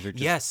actors are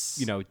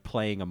just,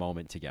 playing a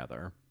moment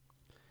together."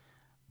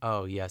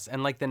 Oh yes,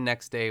 and like the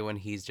next day when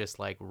he's just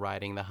like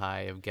riding the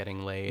high of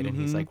getting laid, and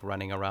he's like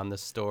running around the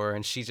store,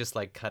 and she's just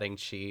like cutting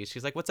cheese.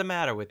 She's like, "What's the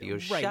matter with you?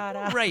 Right, Shut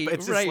up!" Right,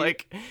 it's right. just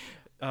like.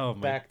 Oh,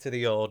 back to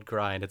the old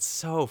grind. It's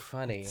so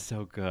funny. It's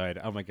so good.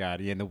 Oh my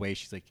god! Yeah, and the way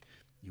she's like,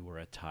 "You were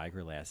a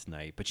tiger last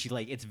night," but she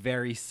like it's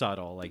very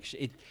subtle. Like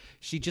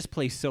she just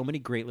plays so many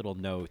great little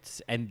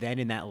notes. And then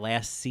in that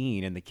last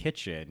scene in the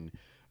kitchen,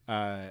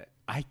 I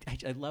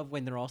love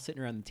when they're all sitting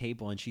around the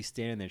table and she's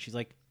standing there. She's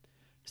like,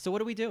 "So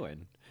what are we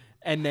doing?"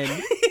 And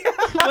then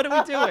what are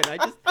we doing?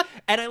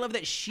 I love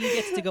that she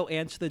gets to go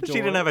answer the door. She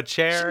didn't have a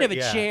chair. She didn't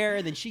have a chair,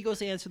 and then she goes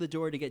to answer the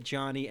door to get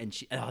Johnny. And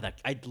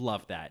I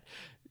love that.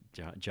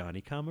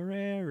 Johnny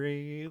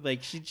Camerari,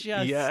 like she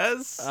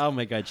just oh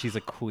my god, she's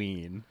a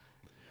queen.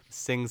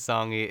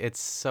 Sing-songy, it's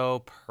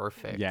so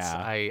perfect. Yeah,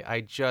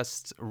 I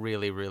just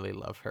really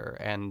love her,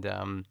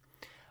 and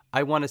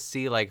I want to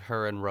see like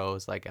her and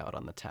Rose like out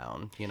on the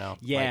town, Yeah,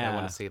 like, I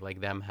want to see like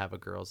them have a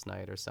girls'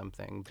 night or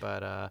something.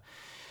 But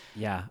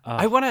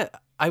I want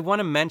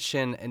to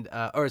mention and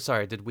or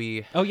sorry, did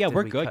we? Oh yeah,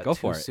 we're we good. Cut Go too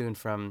for it. Soon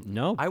from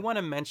no. I want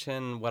to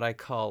mention what I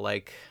call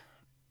like.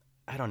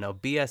 I don't know,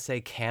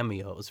 BSA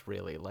cameos,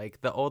 really.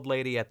 Like the old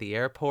lady at the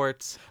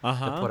airport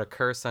to put a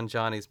curse on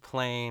Johnny's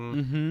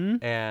plane.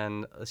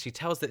 And she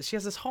tells that she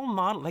has this whole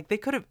monologue. Like they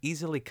could have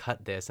easily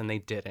cut this and they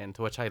didn't,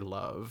 which I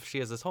love. She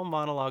has this whole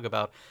monologue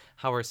about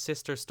how her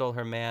sister stole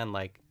her man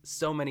like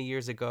so many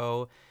years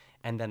ago.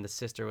 And then the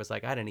sister was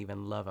like, I didn't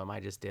even love him. I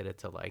just did it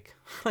to like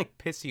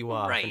piss you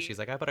off. Right. And she's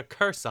like, I put a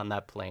curse on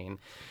that plane.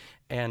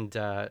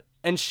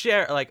 And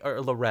Cher, like, or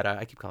Loretta,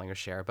 I keep calling her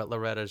Cher, but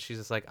Loretta, she's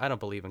just like, I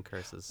don't believe in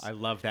curses. I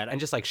love that. And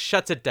just like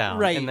shuts it down.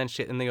 Right. And then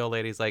and the old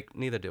lady's like,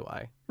 neither do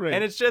I. Right.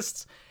 And it's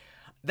just,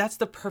 that's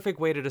the perfect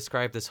way to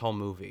describe this whole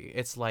movie.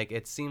 It's like,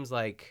 it seems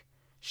like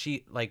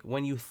she, like,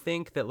 when you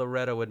think that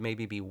Loretta would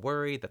maybe be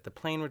worried that the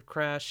plane would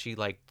crash, she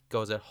like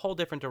goes a whole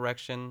different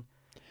direction.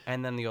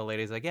 And then the old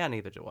lady's like, yeah,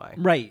 neither do I.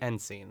 Right. End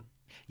scene.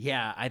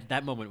 Yeah,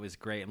 that moment was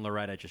great, and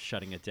Loretta just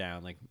shutting it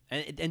down. Like,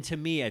 and to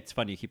me, it's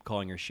funny you keep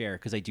calling her Cher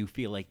because I do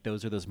feel like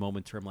those are those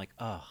moments where I'm like,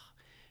 oh,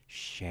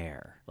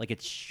 Cher. Like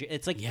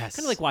it's like kind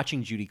of like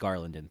watching Judy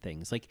Garland and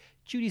things. Like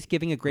Judy's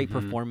giving a great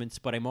performance,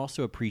 but I'm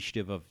also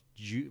appreciative of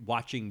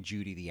watching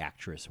Judy the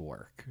actress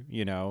work.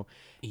 You know,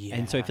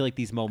 and so I feel like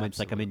these moments,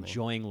 like I'm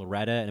enjoying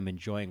Loretta and I'm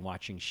enjoying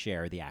watching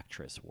Cher the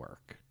actress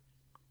work.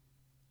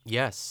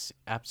 Yes,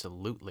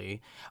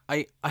 absolutely.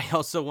 I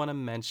also want to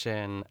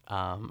mention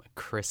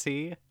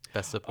Chrissy,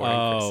 Best Supporting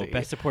Chrissy. Oh,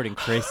 Best Supporting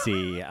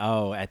Chrissy.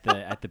 Oh, at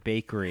the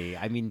bakery.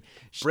 I mean,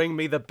 bring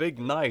me the big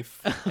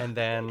knife. And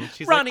then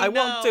she's Ronnie, like, I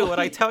won't do it.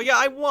 I tell you,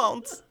 I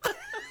won't.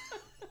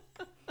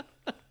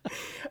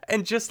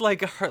 And just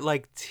like her,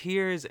 like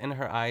tears in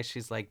her eyes,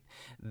 she's like,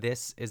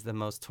 this is the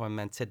most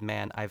tormented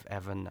man I've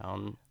ever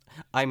known.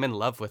 I'm in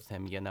love with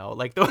him, you know?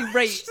 Like, the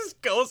way she just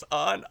goes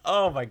on.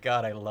 Oh, my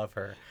God, I love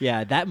her.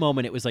 Yeah, that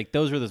moment, it was like,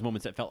 those were those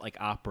moments that felt like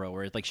opera,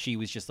 where like she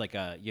was just like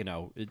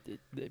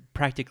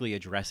practically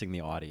addressing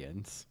the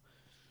audience.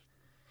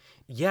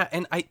 Yeah,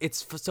 and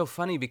it's so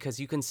funny because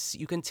you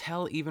can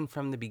tell even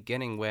from the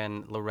beginning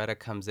when Loretta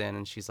comes in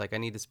and she's like, I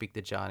need to speak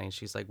to Johnny. And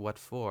she's like, what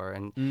for?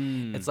 And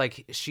it's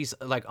like she's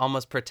like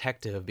almost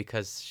protective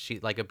because she,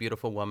 like, a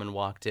beautiful woman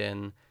walked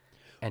in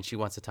and she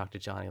wants to talk to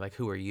Johnny. Like,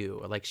 who are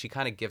you? Like, she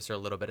kind of gives her a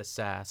little bit of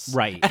sass.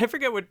 Right. And I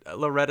forget what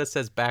Loretta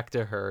says back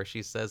to her.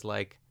 She says,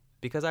 like,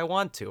 because I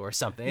want to or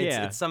something.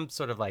 It's some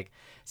sort of, like,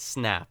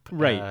 snap.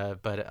 Right.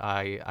 But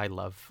I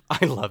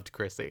loved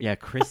Chrissy. Yeah,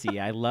 Chrissy.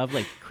 I love,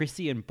 like,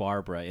 Chrissy and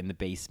Barbara in the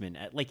basement.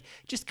 Like,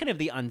 just kind of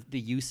the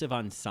use of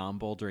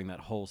ensemble during that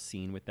whole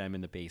scene with them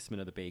in the basement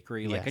of the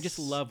bakery. Like, I just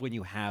love when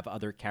you have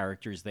other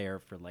characters there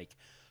for, like,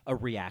 a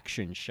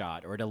reaction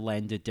shot or to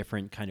lend a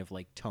different kind of,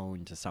 like,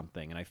 tone to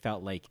something. And I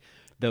felt like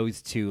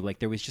those two, like,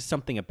 there was just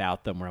something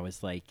about them where I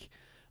was like,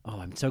 oh,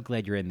 I'm so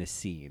glad you're in this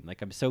scene.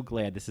 Like, I'm so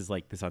glad this is,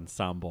 like, this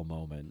ensemble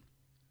moment.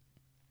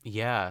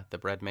 Yeah, the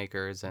bread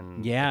makers,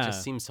 and it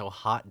just seems so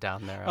hot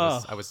down there.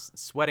 I was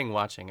sweating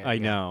watching it. I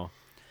know.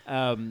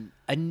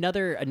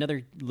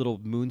 Another little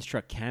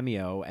Moonstruck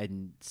cameo,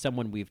 and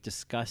someone we've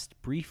discussed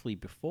briefly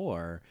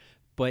before,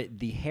 but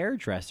the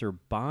hairdresser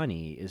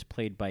Bonnie is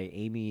played by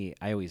Amy.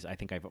 I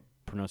think I've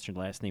pronounced her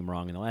last name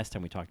wrong, and the last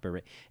time we talked about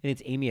it, and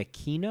it's Amy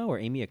Aquino or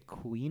Amy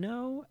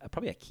Aquino,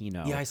 probably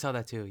Aquino. Yeah, I saw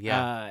that too.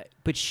 Yeah,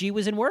 but she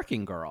was in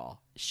Working Girl.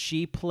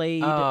 She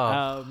played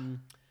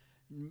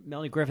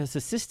Melanie Griffith's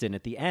assistant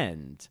at the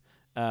end,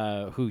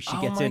 who she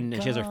gets in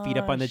and she has her feet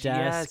up on the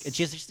desk. And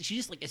she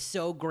just like is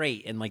so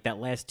great in like that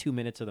last 2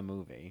 minutes of the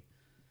movie.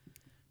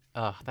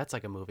 That's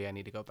like a movie I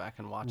need to go back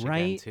and watch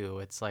again too.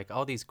 It's like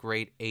all these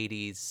great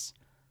 80s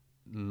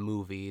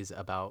movies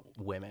about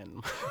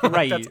women.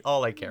 Right. That's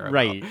all I care about.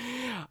 Right.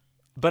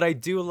 But I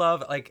do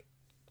love, like,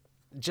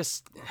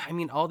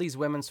 all these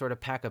women sort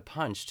of pack a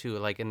punch too,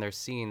 like in their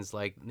scenes,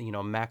 like, you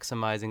know,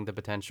 maximizing the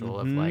potential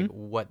of like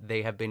what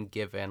they have been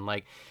given.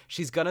 Like,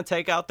 she's gonna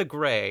take out the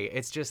gray.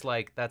 It's just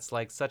like, that's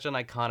like such an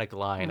iconic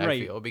line, I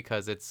feel,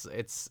 because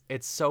it's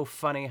so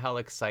funny how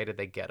excited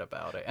they get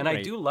about it. And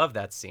I do love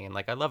that scene.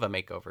 Like, I love a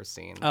makeover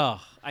scene.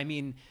 Oh, I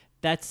mean,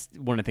 that's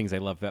one of the things I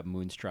love about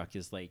Moonstruck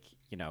is, like,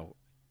 you know,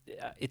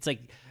 it's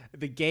like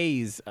the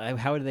gays,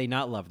 how do they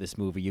not love this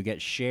movie? You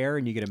get Cher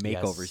and you get a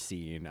makeover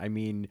scene. I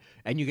mean,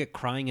 and you get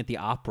crying at the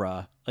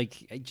opera.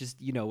 Like, just,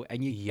 you know,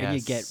 and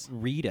you get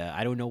Rita.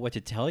 I don't know what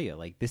to tell you.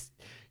 Like, this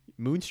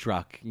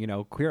Moonstruck, you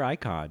know, queer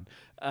icon.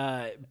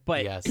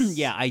 But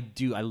yeah, I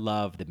do. I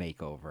love the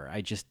makeover.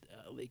 I just,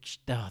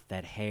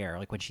 that hair.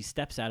 Like, when she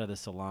steps out of the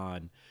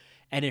salon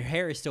and her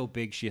hair is so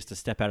big she has to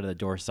step out of the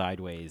door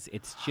sideways.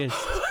 It's just...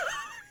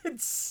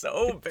 It's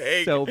so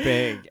big. So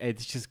big.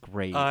 It's just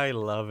great. I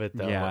love it,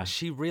 though. Yeah.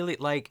 She really,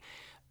 like,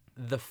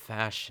 the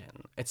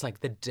fashion. It's like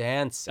the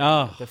dancing,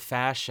 the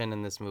fashion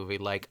in this movie.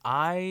 Like,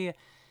 I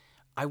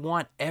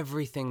want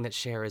everything that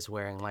Cher is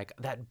wearing. Like,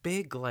 that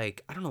big,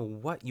 like, I don't know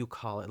what you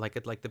call it. Like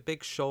the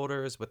big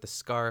shoulders with the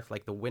scarf,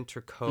 like the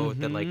winter coat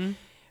that, like...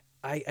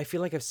 I feel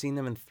like I've seen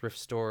them in thrift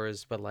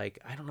stores, but like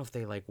I don't know if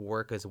they like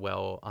work as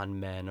well on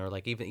men or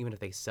like even if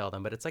they sell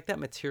them. But it's like that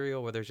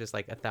material where there's just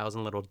like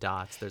 1,000 little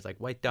dots. There's like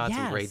white dots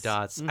and gray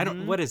dots. I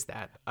don't. What is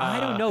that?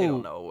 I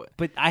don't know.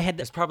 But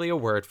there's probably a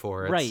word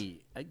for it.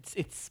 Right.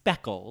 It's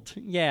speckled.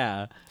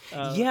 Yeah.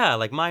 Yeah.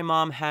 Like my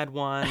mom had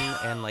one,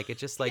 and like it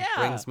just like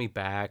brings me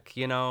back.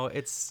 You know,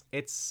 it's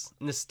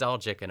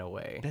nostalgic in a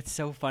way. That's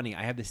so funny.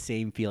 I have the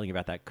same feeling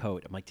about that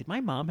coat. I'm like, did my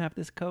mom have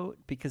this coat?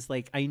 Because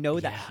like I know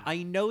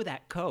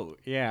that coat.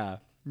 Yeah.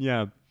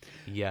 Yeah.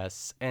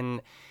 Yes.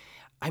 And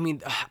I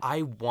mean,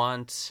 I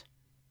want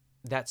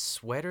that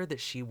sweater that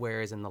she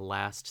wears in the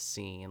last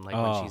scene, like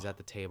when she's at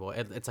the table.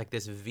 It's like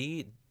this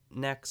V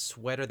neck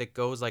sweater that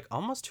goes like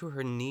almost to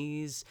her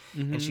knees,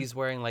 and she's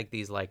wearing like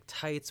these like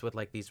tights with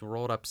like these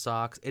rolled up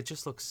socks. It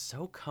just looks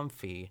so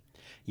comfy.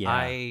 Yeah.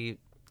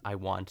 I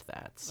want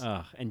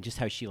that. And just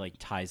how she like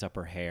ties up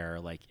her hair,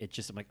 like it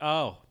just, I'm like,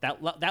 oh,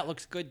 that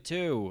looks good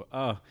too.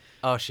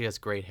 Oh, she has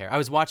great hair. I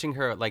was watching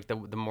her like the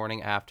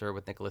morning after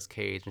with Nicolas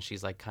Cage, and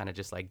she's like kind of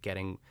just like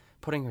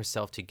putting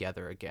herself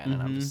together again.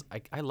 And I'm just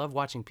I love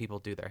watching people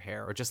do their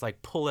hair or just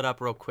like pull it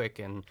up real quick.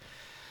 And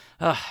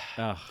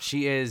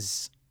she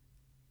is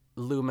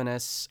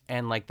luminous,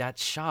 and like that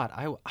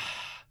shot,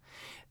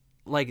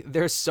 like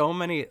there's so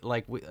many,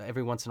 like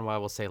every once in a while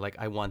we'll say like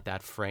I want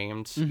that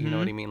framed, you know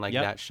what I mean, like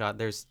that shot.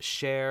 There's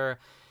Cher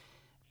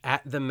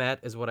at the Met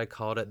is what I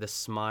called it, the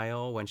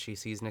smile when she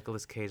sees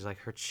Nicolas Cage, like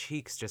her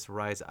cheeks just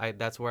rise.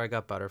 That's where I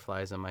got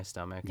butterflies in my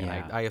stomach, and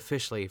I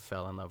officially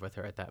fell in love with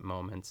her at that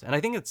moment. And I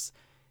think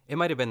it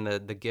might have been the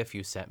gif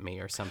you sent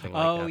me or something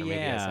like that, or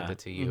maybe I sent it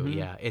to you.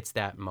 Yeah, it's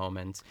that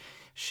moment.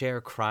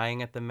 Cher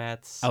crying at the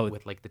Mets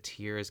with like the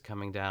tears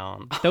coming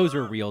down. Those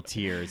were real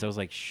tears. I was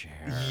like, Cher.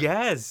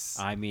 Yes.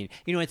 I mean,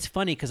 it's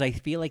funny because I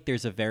feel like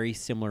there's a very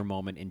similar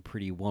moment in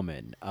Pretty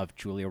Woman of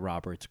Julia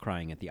Roberts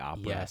crying at the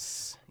opera.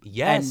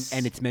 Yes.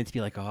 And it's meant to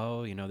be like,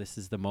 oh, this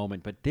is the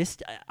moment. But this,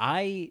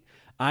 I'm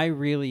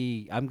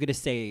going to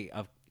say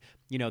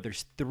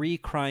there's 3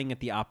 crying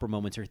at the opera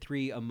moments, or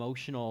 3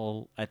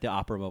 emotional at the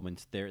opera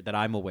moments there that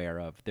I'm aware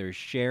of. There's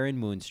Cher in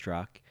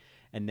Moonstruck,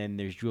 and then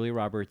there's Julia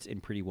Roberts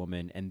in Pretty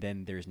Woman, and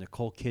then there's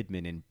Nicole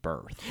Kidman in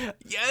Birth.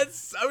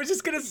 Yes, I was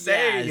just gonna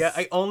say. Yes.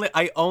 Yeah,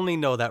 I only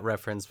know that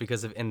reference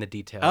because of in the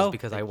details,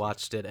 because I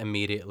watched it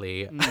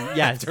immediately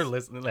after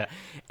listening to that,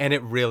 and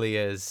it really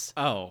is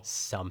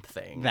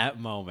something. That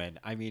moment.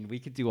 I mean, we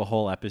could do a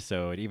whole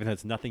episode, even though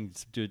it's nothing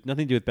to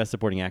do with Best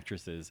Supporting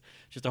Actresses.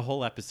 Just a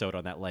whole episode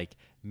on that, like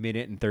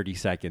minute and 30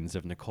 seconds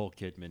of Nicole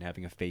Kidman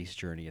having a face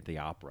journey at the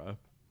opera.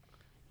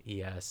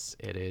 Yes,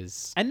 it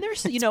is. And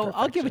there's,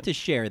 I'll give it to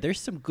Cher. There's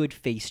some good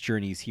face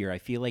journeys here. I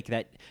feel like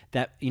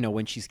that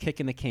when she's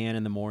kicking the can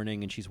in the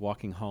morning and she's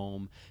walking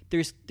home,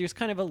 there's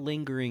kind of a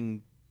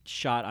lingering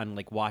shot on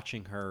like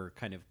watching her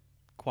kind of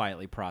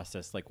quietly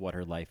process like what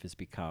her life has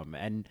become.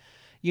 And,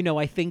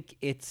 I think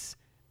it's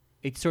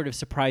sort of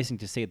surprising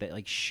to say that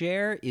like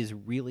Cher is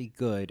really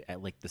good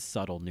at like the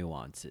subtle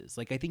nuances.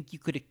 Like I think you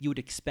would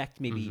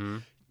expect maybe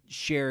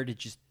Cher to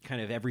just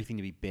kind of everything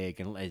to be big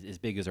and as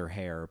big as her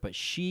hair, but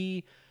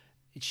she's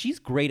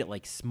great at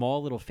like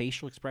small little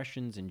facial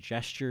expressions and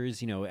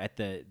gestures. At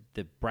the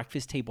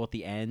breakfast table at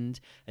the end,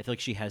 I feel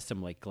like she has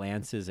some like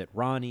glances at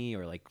Ronnie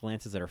or like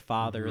glances at her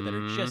father that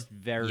are just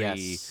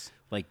very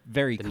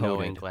very the coded.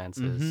 knowing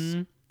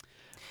glances.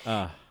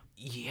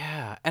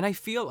 Yeah, and I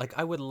feel like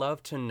I would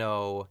love to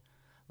know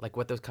like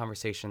what those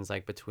conversations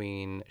like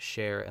between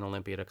Cher and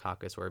Olympia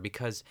Dukakis were,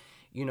 because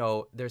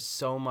there's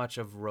so much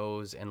of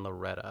Rose and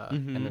Loretta,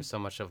 and there's so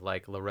much of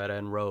like Loretta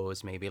and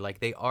Rose, maybe like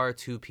they are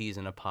 2 peas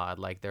in a pod.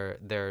 Like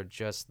they're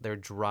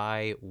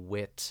dry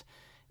wit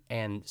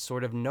and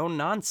sort of no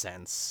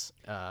nonsense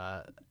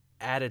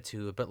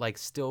attitude, but like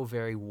still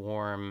very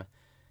warm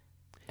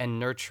and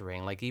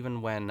nurturing. Like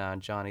even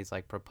when Johnny's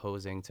like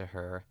proposing to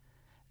her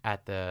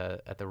at the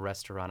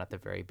restaurant at the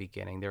very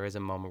beginning, there is a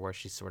moment where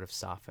she sort of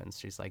softens.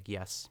 She's like,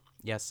 yes,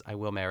 I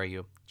will marry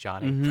you,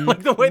 Johnny.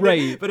 Like the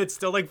way but it's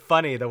still like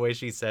funny the way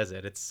she says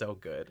it. It's so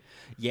good.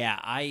 Yeah,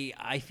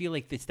 I feel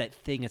like it's that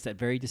thing. It's that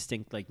very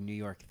distinct like New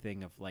York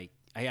thing of like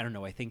I don't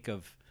know. I think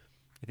of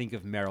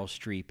Meryl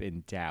Streep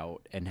in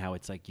Doubt, and how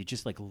it's like you're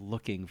just like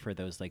looking for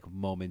those like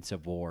moments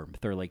of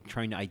warmth, or like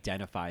trying to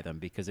identify them,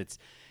 because it's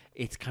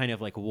kind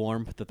of like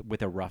warmth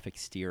with a rough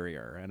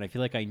exterior. And I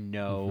feel like I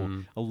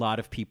know a lot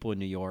of people in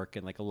New York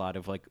and like a lot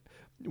of like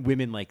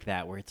women like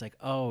that, where it's like,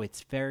 oh,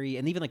 it's very,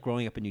 and even like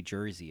growing up in New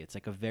Jersey, it's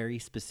like a very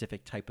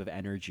specific type of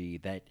energy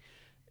that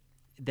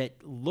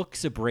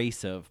looks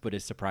abrasive, but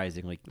is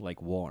surprisingly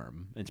like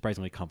warm and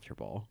surprisingly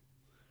comfortable.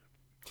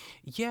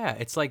 Yeah,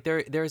 it's like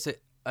there's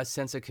a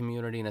sense of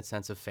community and a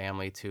sense of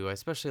family too,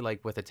 especially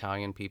like with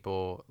Italian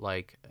people.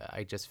 Like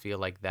I just feel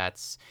like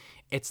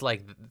it's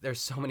like there's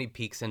so many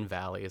peaks and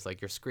valleys.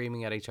 Like you're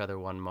screaming at each other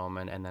one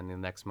moment, and then the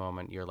next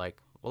moment you're like,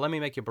 well, let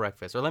me make you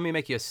breakfast, or let me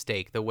make you a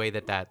steak. The way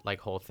that like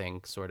whole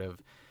thing sort of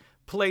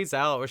plays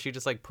out, where she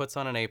just like puts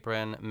on an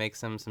apron,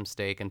 makes him some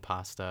steak and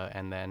pasta,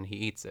 and then he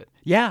eats it.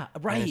 Yeah,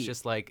 right. And it's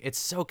just like, it's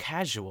so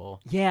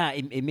casual. Yeah,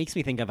 it makes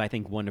me think of, I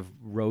think, one of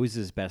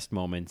Rose's best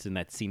moments in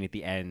that scene at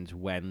the end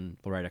when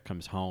Loretta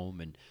comes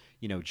home and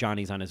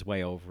Johnny's on his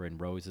way over, and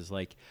Rose is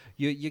like,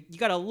 you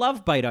got a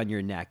love bite on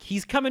your neck.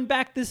 He's coming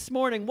back this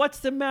morning. What's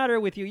the matter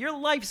with you? Your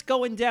life's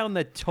going down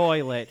the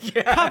toilet.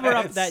 Yes. Cover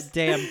up that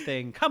damn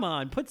thing. Come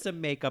on, put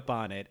some makeup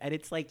on it. And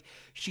it's like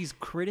she's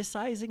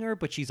criticizing her,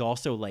 but she's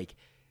also like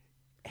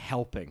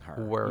helping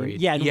her.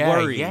 Worried.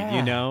 Worried,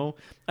 yeah.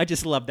 I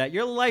just love that.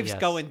 Your life's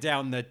going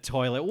down the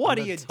toilet. What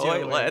are you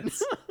doing?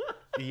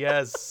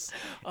 Yes.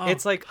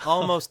 It's like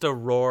almost a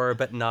roar,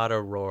 but not a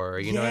roar.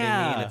 You know what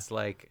I mean? It's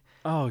like...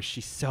 Oh,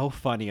 she's so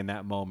funny in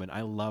that moment.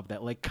 I love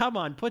that. Like, come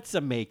on, put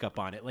some makeup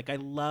on it. Like, I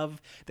love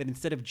that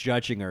instead of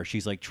judging her,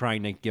 she's like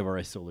trying to give her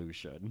a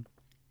solution.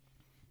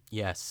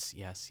 Yes.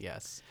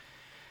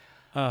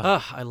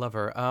 I love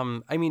her.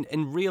 I mean,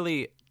 and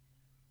really,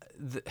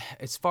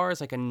 as far as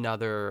like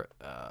another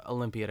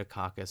Olympia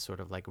Dukakis sort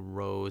of like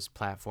Rose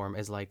platform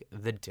is like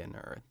the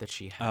dinner that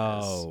she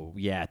has. Oh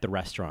yeah, at the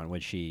restaurant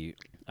when she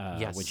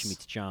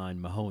meets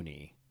John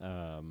Mahoney.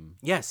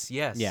 Yes.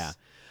 Yeah.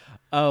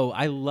 Oh,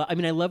 I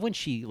love when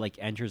she like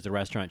enters the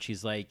restaurant.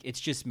 She's like, "It's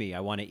just me.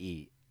 I want to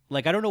eat."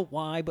 Like, I don't know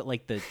why, but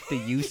like the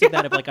use of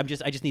that of like I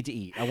just need to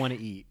eat. I want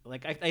to eat.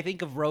 Like I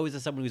think of Rose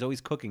as someone who's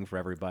always cooking for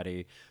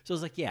everybody. So I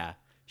was like, yeah,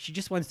 she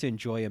just wants to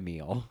enjoy a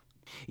meal.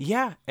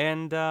 Yeah,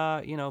 and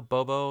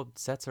Bobo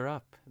sets her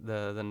up,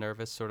 the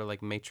nervous sort of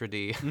like maitre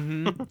d'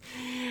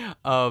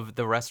 of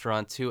the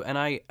restaurant too. And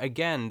I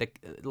again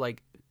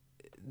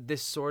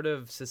this sort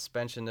of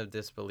suspension of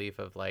disbelief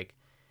of like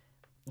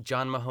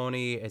John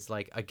Mahoney is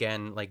like,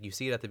 again, like you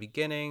see it at the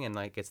beginning and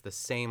like it's the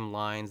same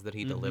lines that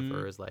he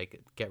delivers, like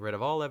get rid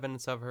of all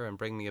evidence of her and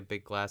bring me a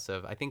big glass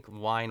of, I think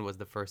wine was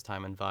the first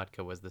time and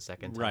vodka was the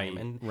second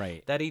time.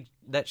 Right.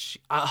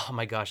 Oh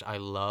my gosh, I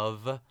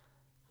loved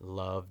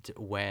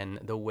when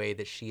the way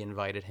that she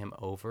invited him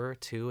over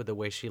too, the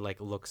way she like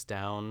looks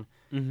down.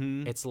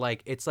 It's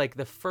like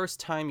the first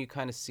time you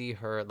kind of see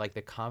her like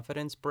the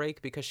confidence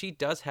break, because she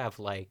does have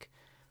like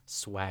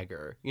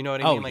swagger, you know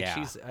what I mean? Like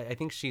I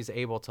think she's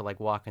able to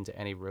like walk into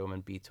any room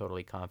and be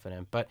totally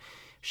confident, but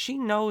she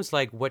knows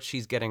like what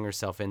she's getting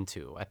herself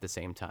into at the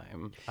same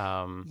time.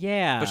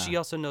 But she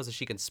also knows that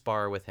she can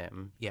spar with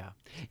him.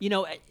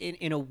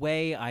 In a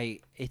way,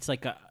 it's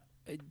like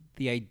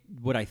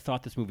what I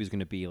thought this movie was going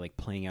to be like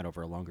playing out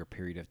over a longer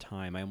period of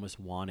time. I almost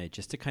wanted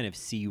just to kind of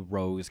see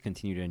Rose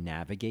continue to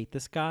navigate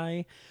this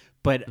guy.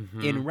 But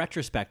in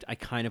retrospect, I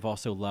kind of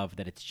also love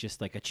that it's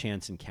just like a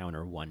chance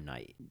encounter one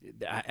night.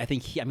 I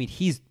think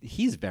he's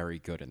very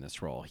good in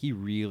this role. He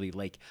really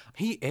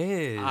he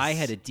is. I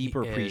had a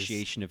deeper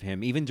appreciation of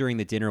him even during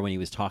the dinner when he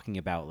was talking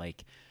about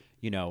like,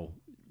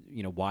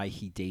 why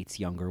he dates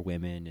younger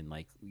women and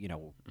like,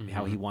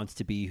 how he wants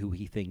to be who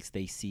he thinks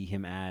they see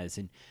him as,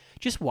 and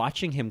just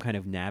watching him kind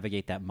of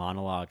navigate that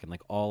monologue and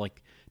like all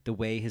like the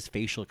way his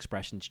facial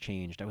expressions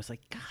changed. I was like,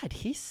 God,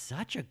 he's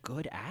such a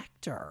good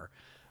actor.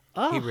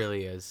 He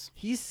really is.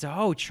 He's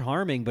so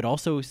charming, but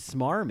also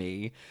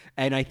smarmy.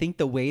 And I think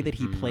the way that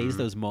he plays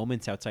those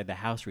moments outside the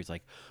house where he's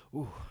like,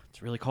 ooh,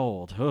 it's really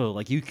cold. Oh,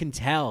 like you can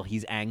tell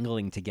he's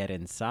angling to get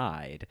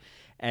inside.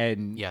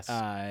 And yes.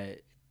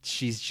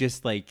 She's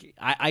just like,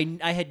 I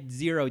had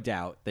zero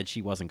doubt that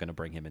she wasn't going to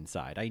bring him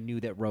inside. I knew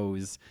that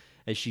Rose,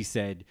 as she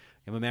said,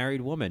 I'm a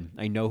married woman.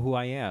 I know who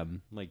I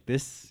am. Like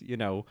this,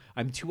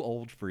 I'm too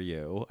old for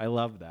you. I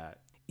love that.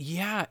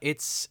 Yeah,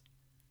 it's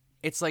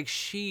like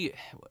she,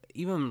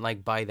 even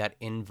like by that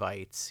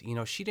invite,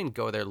 she didn't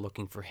go there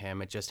looking for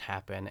him. It just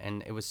happened.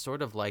 And it was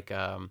sort of like,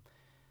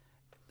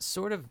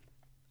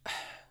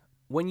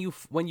 when you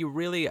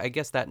really, I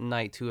guess that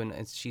night too,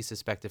 and she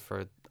suspected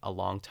for a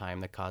long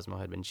time that Cosmo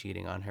had been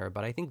cheating on her.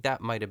 But I think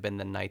that might have been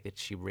the night that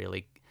she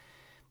really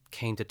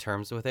came to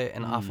terms with it.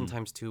 And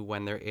oftentimes too,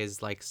 when there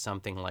is like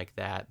something like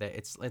that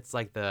it's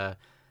like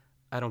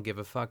I don't give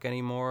a fuck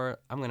anymore.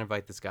 I'm going to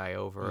invite this guy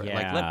over.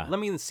 Yeah. Like, let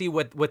me see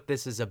what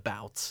this is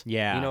about.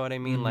 Yeah. You know what I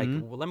mean? Like,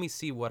 let me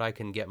see what I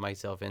can get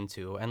myself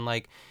into. And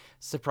like,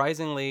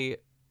 surprisingly,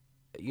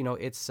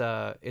 it's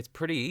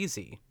pretty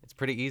easy. It's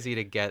pretty easy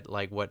to get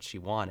like what she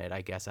wanted,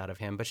 I guess, out of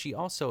him. But she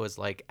also is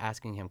like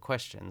asking him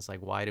questions like,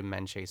 why do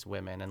men chase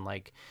women? And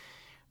like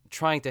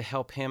trying to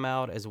help him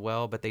out as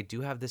well. But they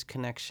do have this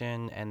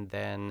connection. And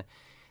then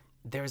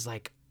there's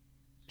like,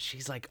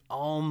 she's like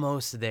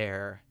almost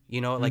there.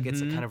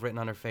 It's kind of written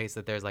on her face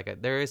that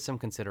there is some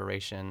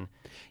consideration.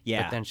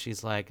 Yeah. But then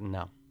she's like,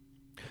 no.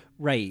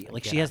 Right.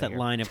 Like she has that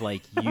line of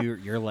like,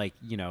 you're like,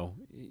 you're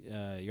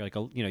like,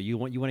 you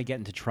want to get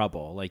into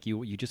trouble. Like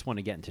you just want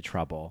to get into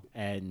trouble.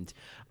 And,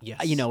 yes.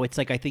 It's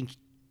like, I think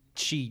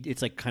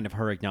it's like kind of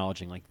her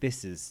acknowledging like,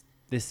 this is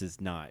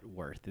not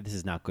worth it. This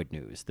is not good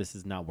news. This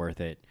is not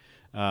worth it.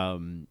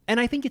 And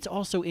I think it's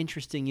also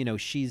interesting,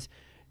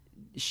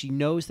 she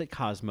knows that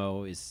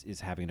Cosmo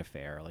is having an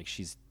affair. Like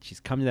she's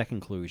come to that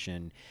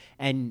conclusion.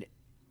 And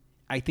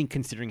I think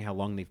considering how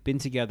long they've been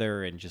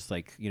together and just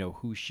like,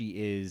 who she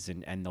is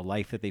and the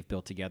life that they've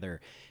built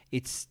together,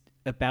 it's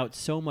about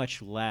so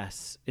much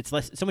less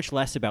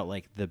about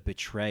like the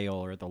betrayal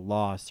or the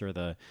loss or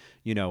the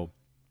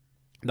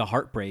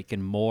heartbreak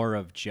and more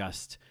of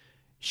just,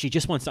 she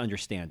just wants to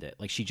understand it.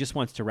 Like she just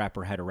wants to wrap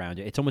her head around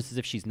it. It's almost as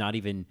if she's not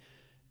even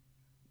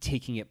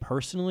taking it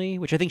personally,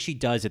 which I think she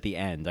does at the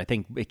end. I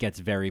think it gets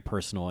very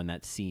personal in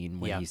that scene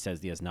when he says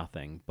he has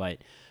nothing. But,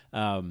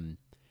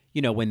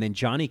 when then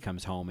Johnny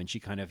comes home and she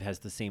kind of has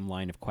the same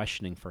line of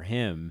questioning for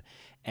him.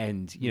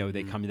 And,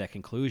 they come to that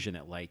conclusion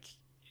that like,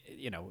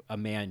 a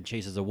man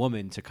chases a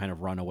woman to kind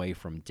of run away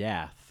from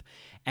death.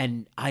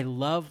 And I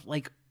love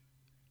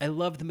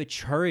the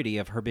maturity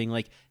of her being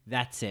like,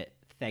 that's it.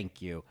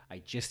 Thank you. I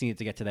just needed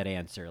to get to that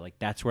answer. Like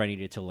that's where I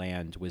needed to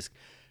land was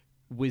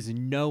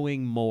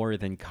knowing more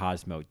than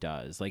Cosmo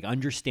does, like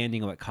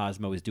understanding what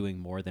Cosmo is doing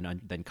more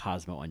than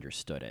Cosmo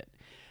understood it.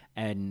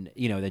 And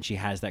then she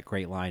has that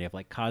great line of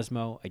like,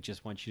 Cosmo, I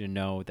just want you to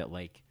know that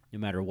like no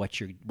matter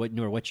what you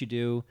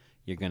do,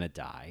 you're gonna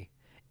die.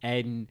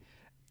 And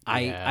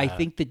I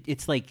think that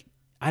it's like,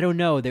 I don't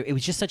know, it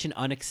was just such an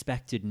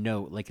unexpected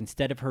note. Like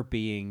instead of her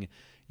being,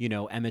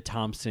 Emma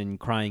Thompson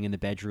crying in the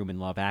bedroom in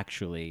Love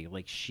Actually,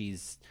 like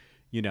she's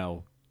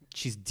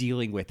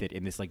dealing with it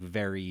in this like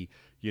very,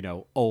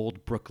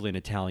 old Brooklyn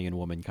Italian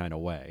woman kind of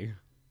way.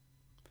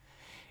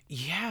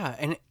 Yeah,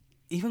 and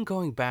even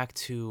going back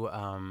to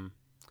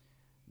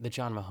the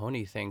John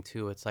Mahoney thing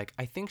too, it's like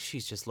I think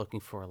she's just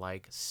looking for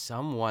like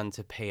someone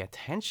to pay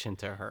attention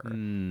to her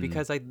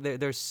because like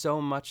there's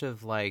so much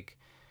of like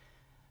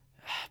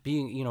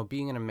being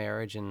in a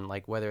marriage and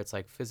like whether it's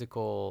like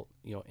physical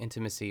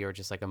intimacy or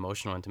just like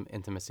emotional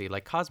intimacy,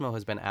 like Cosmo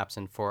has been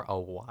absent for a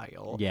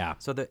while. Yeah.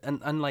 So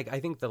and like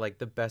I think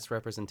the best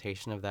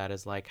representation of that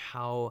is like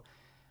how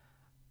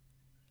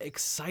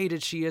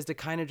excited she is to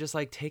kind of just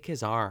like take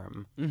his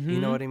arm,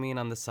 you know what I mean,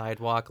 on the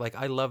sidewalk. Like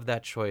I love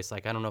that choice.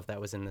 Like I don't know if that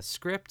was in the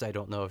script, I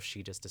don't know if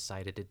she just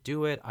decided to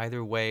do it.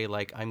 Either way,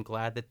 like I'm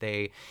glad that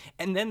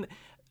and then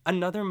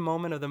another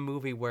moment of the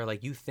movie where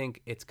like you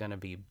think it's gonna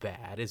be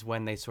bad is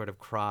when they sort of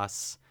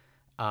cross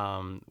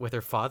with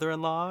her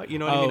father-in-law, you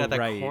know what I mean, at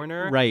that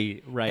corner,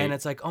 right, and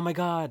it's like, oh my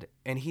god,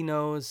 and he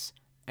knows.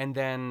 And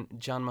then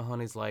John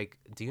Mahoney's like,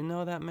 do you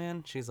know that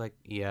man? She's like,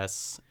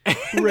 yes.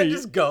 And they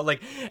just go.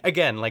 Like,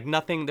 again, like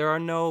nothing, there are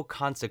no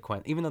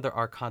consequences, even though there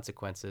are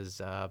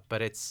consequences,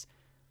 but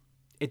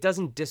it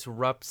doesn't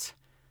disrupt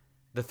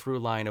the through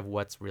line of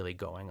what's really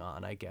going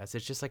on, I guess.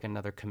 It's just like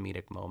another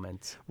comedic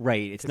moment.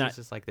 Right. It's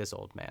just like this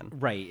old man.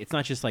 Right. It's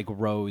not just like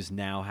Rose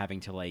now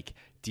having to like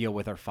deal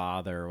with her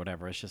father or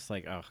whatever. It's just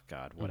like, oh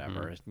God,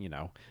 whatever.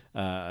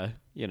 I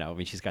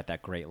mean, she's got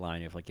that great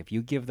line of like, if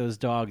you give those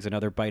dogs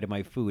another bite of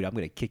my food, I'm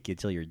going to kick you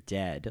till you're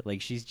dead.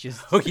 Like she's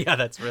just. Oh yeah,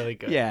 that's really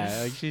good. Yeah.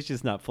 Like, she's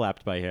just not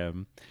flapped by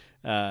him.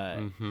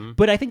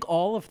 But I think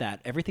all of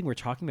that, everything we're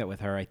talking about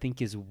with her, I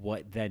think is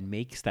what then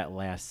makes that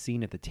last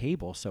scene at the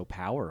table so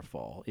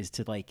powerful, is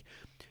to like,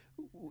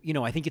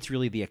 I think it's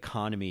really the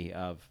economy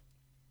of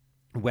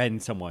when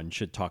someone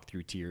should talk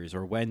through tears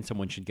or when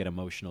someone should get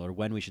emotional or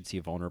when we should see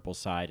a vulnerable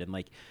side. And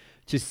like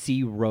to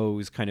see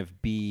Rose kind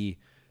of be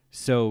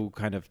so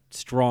kind of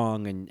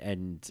strong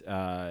and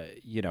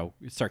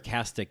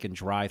sarcastic and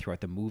dry throughout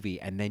the movie,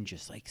 and then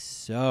just like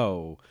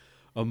so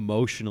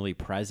emotionally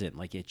present,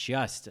 like it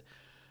just...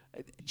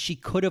 She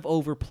could have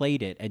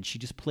overplayed it, and she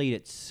just played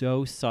it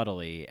so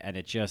subtly, and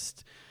it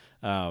just,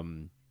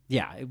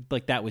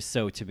 like that was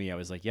so, to me, I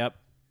was like, yep,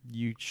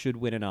 you should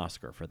win an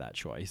Oscar for that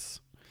choice.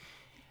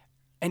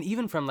 And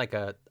even from like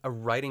a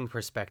writing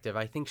perspective,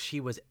 I think she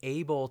was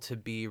able to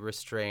be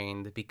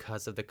restrained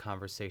because of the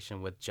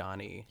conversation with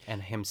Johnny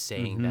and him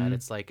saying that.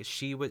 It's like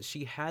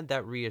she had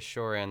that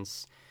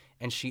reassurance.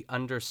 And she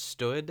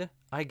understood,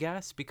 I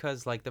guess,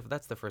 because like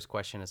that's the first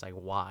question is like,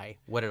 why?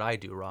 What did I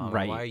do wrong?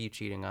 Right. Why are you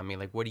cheating on me?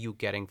 Like, what are you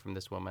getting from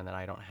this woman that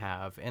I don't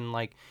have? And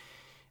like,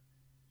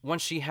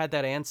 once she had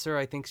that answer,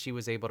 I think she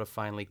was able to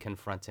finally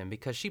confront him,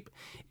 because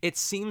it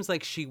seems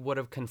like she would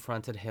have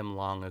confronted him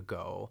long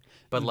ago.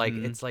 But like,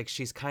 it's like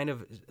she's kind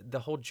of,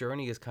 the whole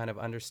journey is kind of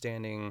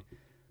understanding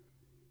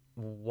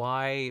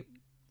why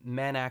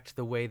men act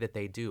the way that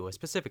they do,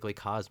 specifically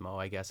Cosmo,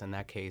 I guess, in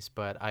that case.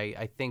 But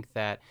I think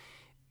that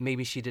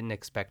maybe she didn't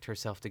expect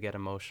herself to get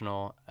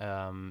emotional,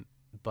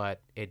 but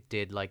it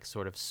did like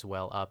sort of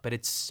swell up. But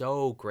it's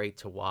so great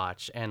to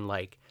watch, and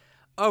like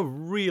a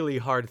really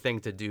hard thing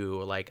to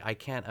do. Like I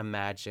can't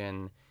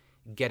imagine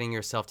getting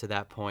yourself to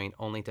that point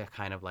only to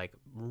kind of like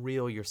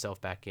reel yourself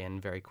back in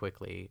very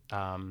quickly.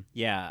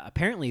 Yeah,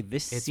 apparently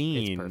this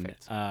scene,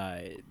 it's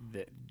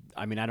perfect.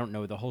 I mean, I don't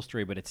know the whole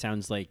story, but it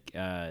sounds like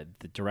the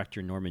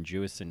director Norman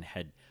Jewison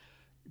had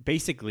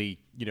basically,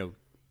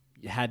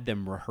 had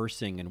them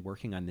rehearsing and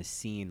working on this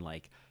scene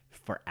like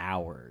for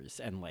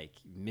hours, and like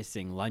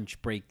missing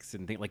lunch breaks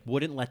and things, like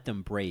wouldn't let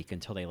them break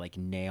until they like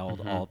nailed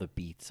all the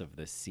beats of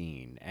the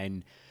scene.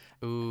 And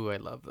ooh, I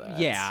love that.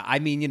 Yeah, I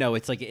mean,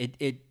 it's like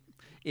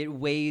it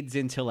wades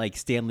into like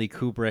Stanley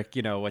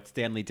Kubrick, what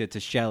Stanley did to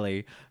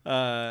Shelley, in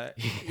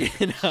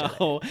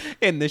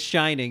The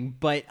Shining.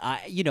 But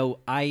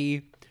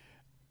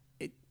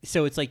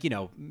so it's like,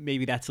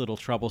 maybe that's a little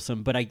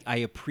troublesome, but I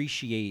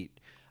appreciate,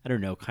 I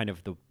don't know, kind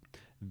of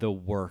the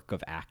work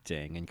of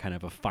acting and kind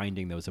of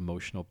finding those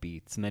emotional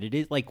beats, and that it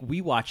is like,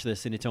 we watch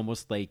this and it's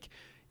almost like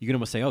you can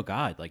almost say, oh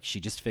God, like she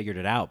just figured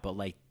it out. But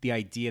like the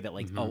idea that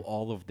like,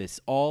 all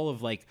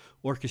of like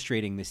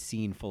orchestrating this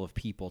scene full of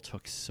people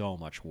took so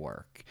much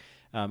work.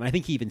 And I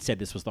think he even said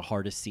this was the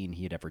hardest scene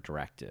he had ever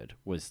directed,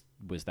 was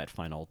that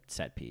final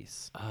set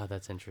piece. Oh,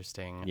 that's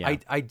interesting. Yeah.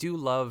 I do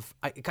love,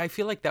 I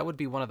feel like that would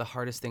be one of the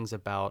hardest things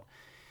about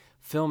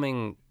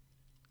filming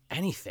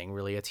anything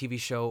really, a TV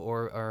show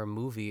or a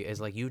movie, is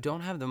like you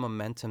don't have the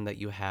momentum that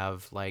you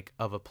have like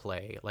of a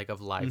play, like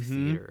of live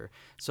theater.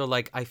 So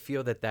like I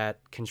feel that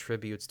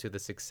contributes to the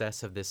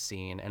success of this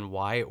scene and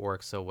why it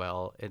works so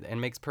well. It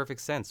makes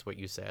perfect sense what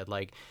you said.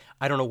 Like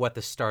I don't know what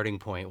the starting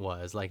point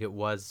was. Like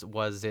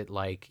was it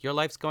like your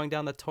life's going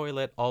down the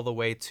toilet all the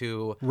way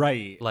to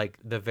right like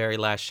the very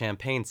last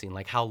champagne scene?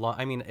 Like how long?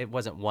 I mean, it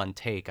wasn't one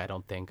take, I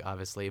don't think,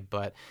 obviously,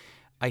 but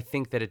I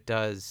think that it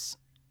does.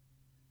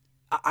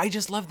 I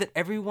just love that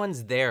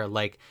everyone's there.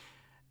 Like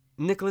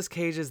Nicolas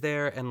Cage is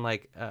there, and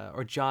like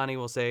or Johnny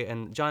will say,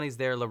 and Johnny's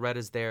there,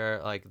 Loretta's there,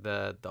 like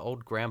the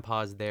old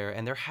grandpa's there,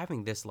 and they're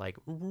having this like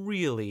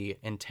really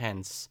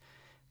intense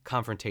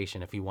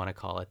confrontation, if you want to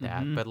call it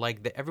that. But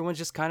like everyone's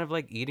just kind of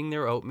like eating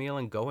their oatmeal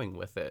and going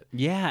with it.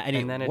 Yeah,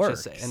 and then it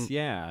works.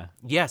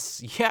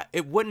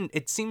 It wouldn't.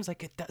 It seems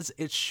like it does.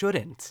 It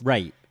shouldn't.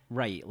 Right.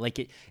 Like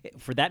it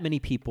for that many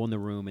people in the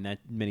room and that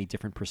many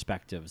different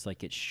perspectives,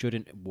 like it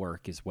shouldn't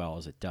work as well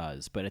as it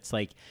does. But it's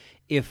like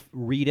if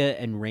Rita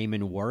and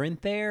Raymond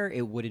weren't there,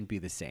 it wouldn't be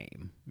the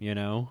same, you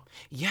know?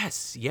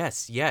 Yes.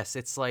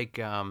 It's like,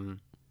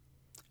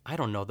 I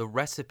don't know, the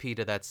recipe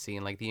to that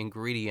scene, like the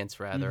ingredients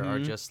rather, are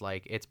just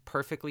like, it's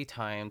perfectly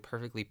timed,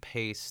 perfectly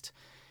paced,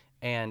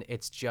 and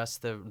it's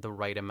just the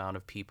right amount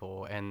of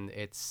people. And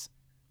it's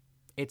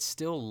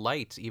still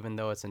light, even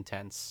though it's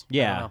intense.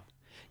 Yeah.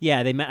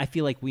 Yeah, I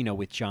feel like we know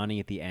with Johnny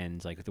at the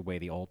end, like the way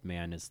the old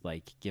man is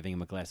like giving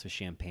him a glass of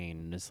champagne,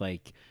 and it's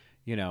like,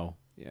 you know,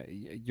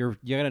 you're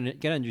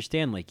gotta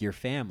understand, like your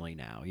family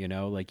now, you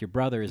know, like your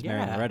brother is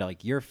marrying Loretta,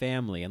 like your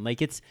family, and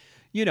like it's,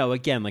 you know,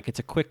 again, like it's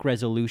a quick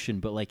resolution,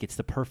 but like it's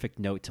the perfect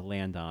note to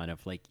land on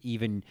of like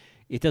even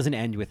it doesn't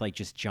end with like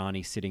just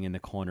Johnny sitting in the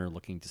corner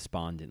looking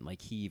despondent,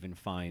 like he even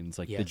finds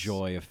like the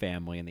joy of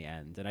family in the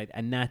end,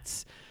 and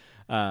that's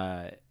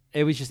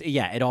it was just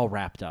it all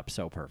wrapped up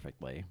so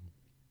perfectly.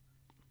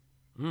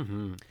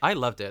 I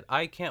loved it.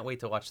 I can't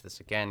wait to watch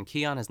this again.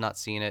 Keon has not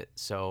seen it,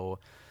 so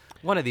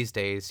one of these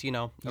days, you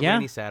know, a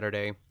rainy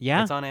Saturday.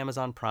 Yeah. It's on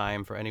Amazon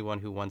Prime for anyone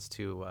who wants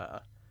to,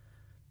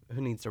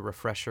 who needs a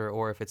refresher,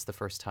 or if it's the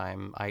first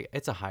time.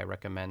 It's a high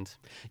recommend.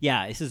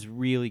 Yeah, this is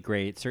really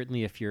great.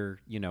 Certainly if you're,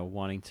 you know,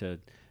 wanting to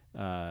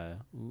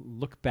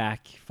look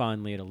back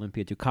fondly at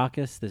Olympia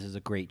Dukakis, this is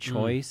a great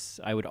choice.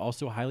 I would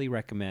also highly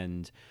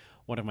recommend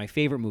one of my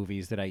favorite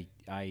movies that I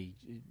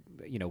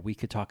you know, we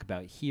could talk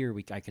about here.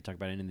 I could talk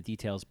about it in the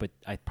details, but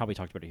I probably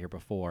talked about it here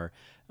before.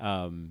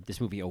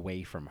 This movie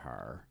Away From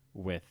Her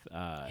with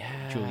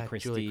Julie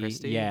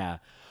Christie. Yeah.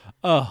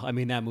 Oh, I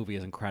mean, that movie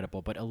is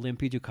incredible. But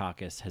Olympia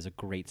Dukakis has a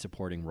great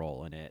supporting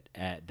role in it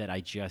that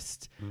I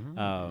just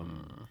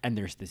and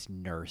there's this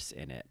nurse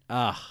in it.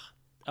 Oh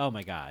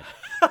my God.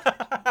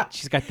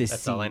 She's got this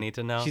That's scene. all I need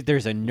to know.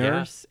 There's a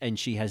nurse, and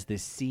she has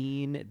this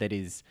scene that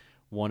is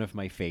one of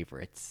my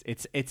favorites.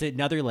 It's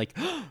another like,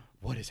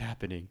 what is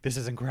happening? This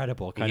is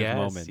incredible kind of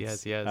moment.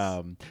 Yes.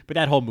 But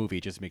that whole movie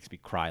just makes me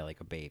cry like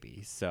a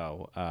baby.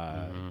 So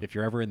if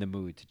you're ever in the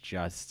mood to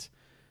just,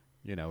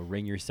 you know,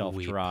 wring yourself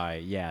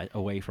dry,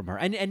 Away From Her,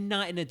 and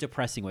not in a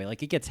depressing way.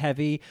 Like it gets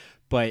heavy,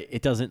 but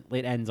it doesn't.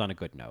 It ends on a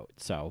good note.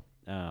 So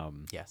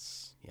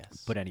yes.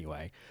 But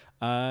anyway,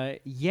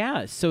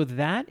 so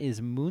that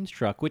is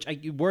Moonstruck, which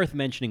worth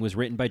mentioning was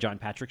written by John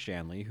Patrick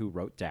Shanley, who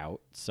wrote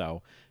Doubt.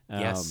 So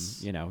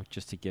you know,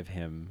 just to give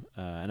him,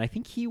 and I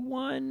think he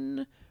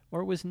won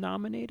or was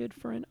nominated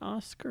for an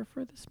Oscar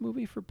for this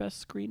movie for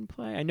Best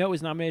Screenplay. I know it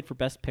was nominated for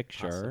Best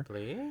Picture.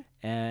 Possibly.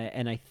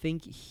 And I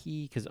think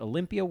because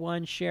Olympia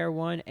won, Cher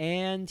won,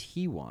 and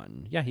he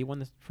won. Yeah, he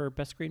won for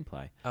Best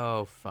Screenplay.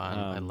 Oh, fun.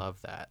 I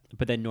love that.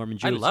 But then Norman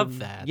Jewison. I love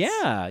that.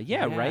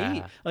 Yeah,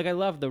 right? Like, I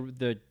love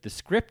the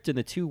script and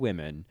the two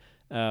women.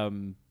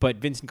 But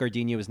Vincent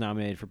Gardenia was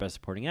nominated for Best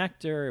Supporting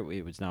Actor.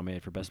 It was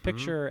nominated for Best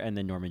Picture. And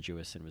then Norman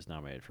Jewison was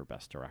nominated for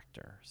Best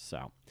Director.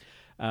 So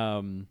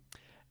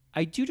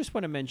I do just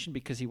want to mention,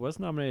 because he was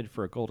nominated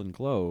for a Golden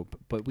Globe,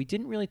 but we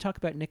didn't really talk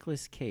about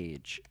Nicolas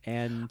Cage.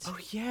 And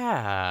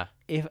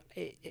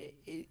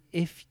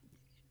if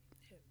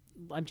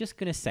I'm just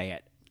going to say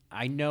it,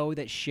 I know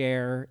that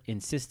Cher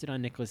insisted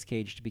on Nicolas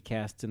Cage to be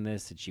cast in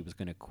this, and she was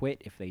going to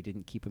quit if they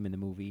didn't keep him in the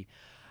movie.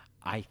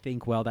 I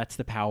think, well, that's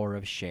the power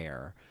of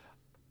Cher.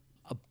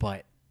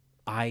 But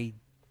I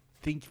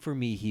think for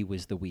me, he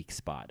was the weak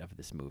spot of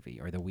this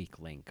movie, or the weak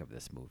link of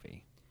this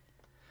movie.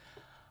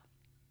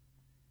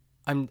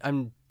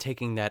 I'm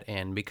taking that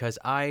in because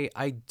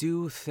I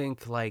do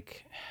think,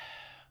 like,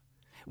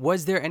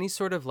 was there any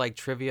sort of like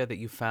trivia that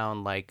you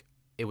found, like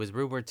it was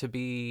rumored to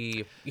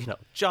be, you know,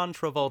 John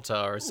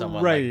Travolta or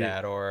someone like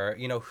that, or,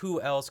 you know, who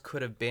else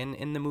could have been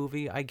in the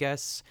movie? I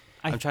guess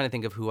I'm trying to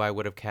think of who I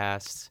would have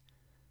cast.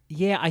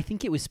 Yeah, I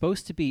think it was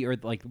supposed to be, or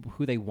like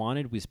who they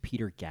wanted was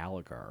Peter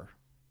Gallagher,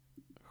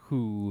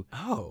 who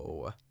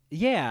who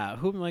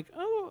I'm like,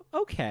 oh,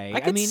 okay. I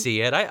can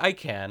see it. I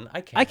can.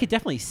 I could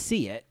definitely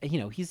see it. You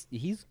know, he's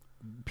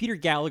Peter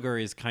Gallagher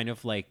is kind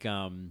of like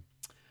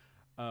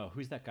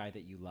who's that guy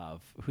that you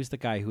love? Who's the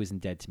guy who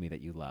isn't dead to me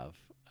that you love?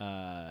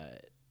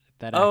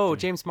 That Oh,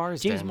 actor. James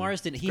Marsden. James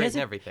Marsden. He Great has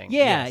in everything.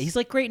 Yeah, Yes. he's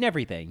like great in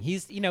everything.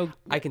 He's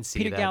I can see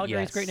Peter that, Gallagher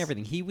is yes. great in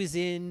everything. He was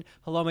in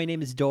Hello, My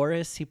Name is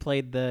Doris. He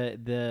played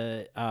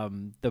the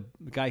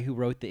guy who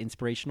wrote the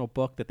inspirational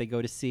book that they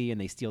go to see and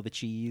they steal the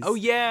cheese. Oh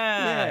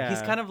yeah. Yeah.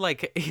 He's kind of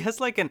like he has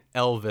like an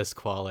Elvis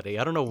quality.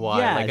 I don't know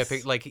why.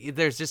 Yes. Like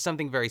there's just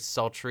something very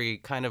sultry,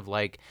 kind of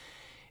like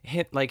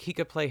like he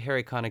could play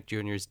Harry Connick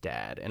Jr.'s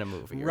dad in a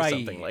movie or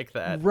something like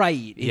that.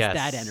 Right. It's Yes.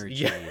 that energy.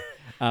 Yeah.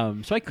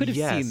 So I could have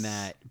Yes. seen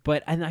that,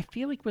 and I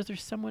feel like was there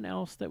someone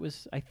else that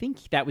was? I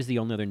think that was the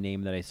only other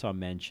name that I saw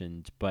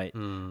mentioned. But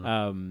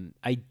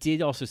I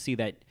did also see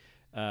that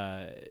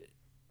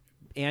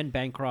Anne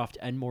Bancroft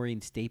and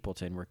Maureen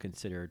Stapleton were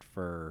considered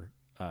for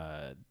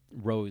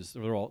Rose,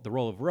 the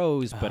role of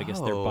Rose, but I guess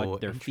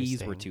their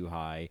fees were too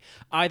high.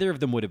 Either of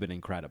them would have been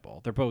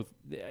incredible. They're both.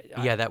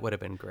 Yeah, that would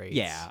have been great.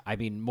 Yeah, I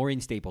mean,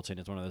 Maureen Stapleton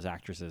is one of those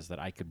actresses that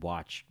I could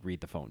watch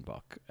read the phone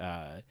book.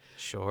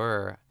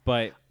 Sure.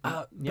 But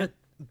But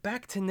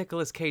back to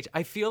Nicolas Cage.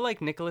 I feel like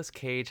Nicolas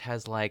Cage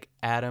has like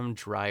Adam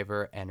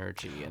Driver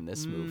energy in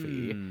this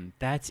movie.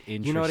 That's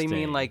interesting. You know what I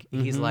mean? Like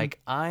he's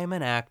like, I'm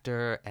an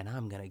actor and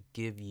I'm gonna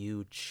give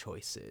you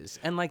choices.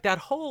 And like that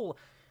whole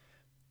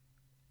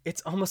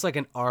it's almost like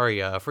an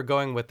aria if we're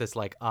going with this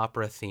like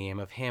opera theme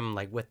of him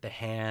like with the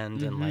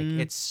hand and like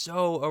it's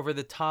so over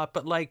the top,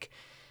 but like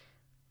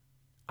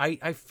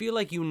I feel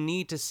like you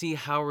need to see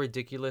how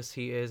ridiculous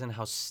he is and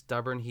how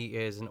stubborn he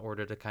is in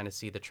order to kind of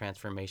see the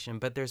transformation.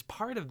 But there's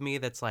part of me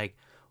that's like,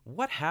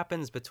 what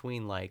happens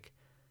between like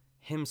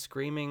him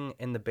screaming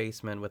in the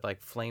basement with like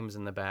flames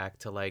in the back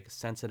to like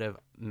sensitive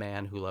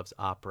man who loves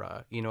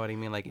opera? You know what I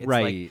mean? Like it's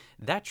like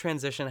that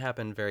transition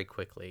happened very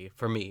quickly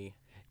for me.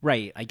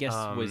 Right. I guess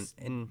was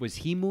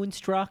he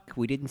moonstruck?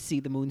 We didn't see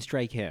the moon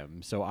strike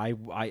him. So I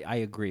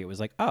agree. It was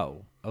like,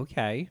 oh,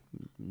 okay.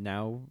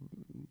 Now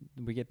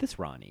we get this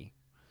Ronnie.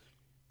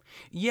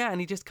 Yeah, and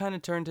he just kind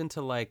of turned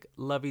into like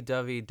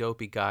lovey-dovey,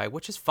 dopey guy,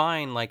 which is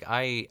fine. Like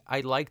I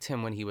liked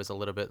him when he was a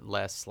little bit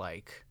less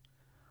like,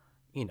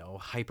 you know,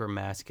 hyper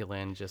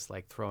masculine, just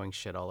like throwing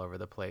shit all over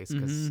the place.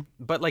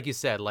 But like you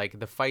said,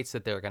 like the fights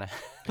that they're gonna,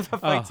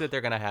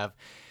 have.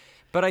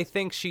 But I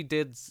think she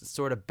did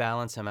sort of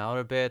balance him out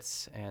a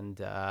bit,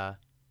 and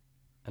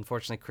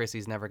unfortunately,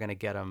 Chrissy's never gonna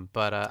get him.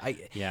 But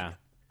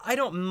I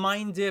don't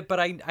mind it,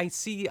 but I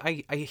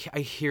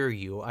hear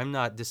you. I'm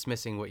not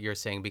dismissing what you're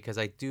saying because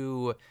I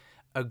do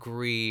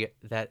agree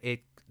that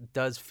it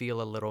does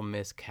feel a little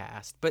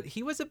miscast. But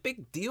he was a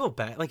big deal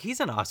back. Like he's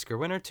an Oscar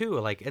winner too.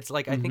 Like it's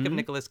like I think of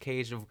Nicolas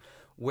Cage of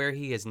where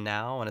he is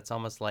now, and it's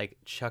almost like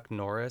Chuck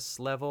Norris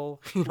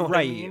level. You know what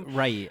I mean?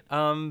 Right.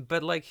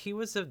 But like he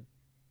was a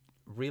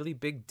really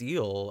big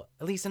deal,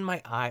 at least in my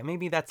eye.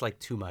 Maybe that's like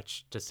too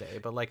much to say,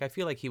 but like I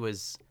feel like he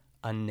was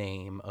a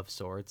name of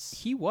sorts.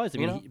 He was. I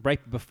mean,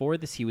 right before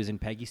this, he was in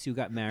Peggy Sue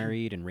Got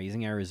Married and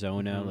Raising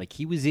Arizona. Like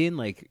he was in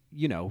like,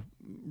 you know,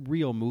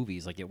 real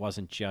movies. Like it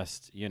wasn't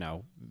just, you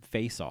know,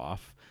 Face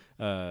Off,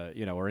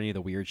 you know, or any of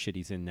the weird shit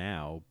he's in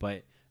now.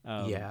 But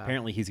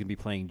apparently he's going to be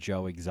playing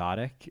Joe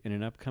Exotic in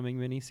an upcoming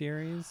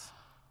miniseries.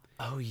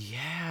 Oh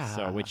yeah.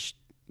 So which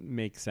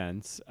makes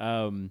sense.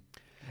 That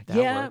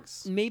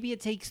works. Maybe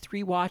it takes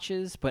 3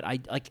 watches, but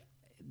I like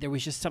there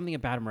was just something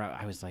about him where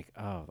I was like,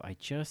 oh, I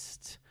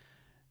just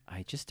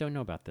don't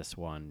know about this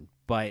one.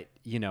 But,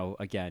 you know,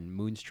 again,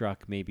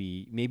 Moonstruck,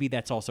 maybe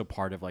that's also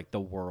part of like the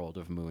world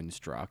of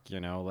Moonstruck,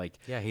 you know, like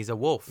he's a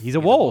wolf. He's a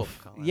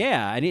wolf.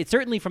 Yeah, and it's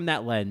certainly from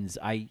that lens,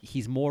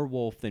 he's more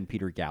wolf than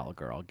Peter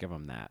Gallagher. I'll give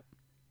him that.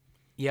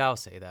 Yeah, I'll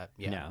say that.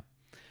 Yeah.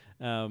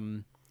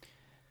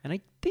 And I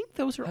think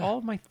those are all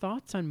of my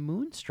thoughts on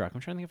Moonstruck.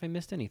 I'm trying to think if I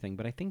missed anything,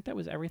 but I think that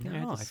was everything I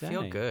had to say. I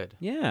feel good.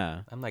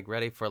 Yeah. I'm like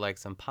ready for like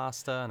some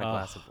pasta and a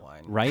glass of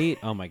wine. Right?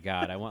 Oh my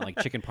God. I want like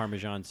chicken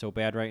parmesan so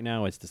bad right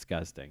now. It's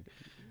disgusting.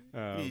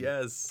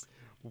 Yes.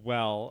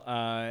 Well,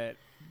 that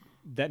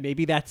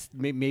maybe that's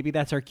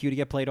our cue to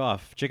get played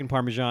off. Chicken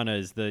parmigiana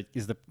is the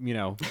you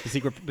know the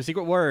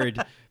secret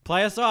word.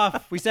 Play us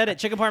off. We said it.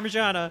 Chicken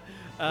parmigiana.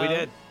 We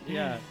did.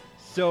 Yeah.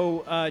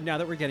 So now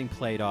that we're getting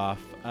played off,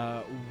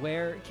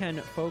 where can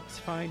folks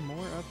find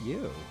more of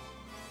you?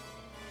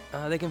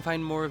 They can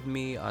find more of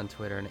me on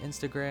Twitter and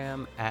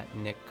Instagram at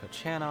Nick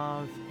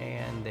Kochanov,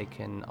 and they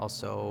can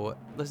also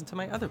listen to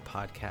my other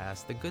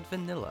podcast, The Good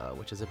Vanilla,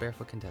 which is a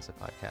Barefoot Contessa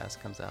podcast.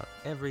 Comes out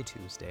every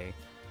Tuesday.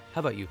 How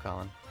about you,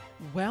 Colin?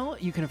 Well,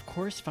 you can, of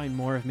course, find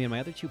more of me on my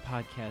other 2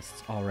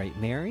 podcasts, All Right,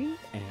 Mary,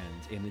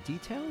 and In the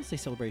Details, a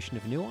celebration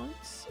of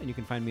nuance. And you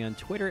can find me on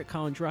Twitter at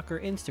Colin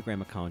Drucker,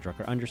 Instagram at Colin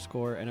Drucker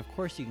 _. And, of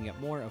course, you can get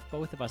more of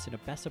both of us in a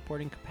best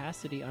supporting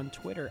capacity on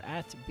Twitter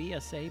at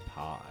BSA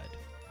Pod.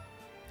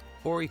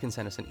 Or you can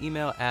send us an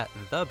email at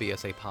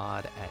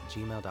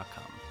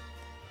thebsapod@gmail.com.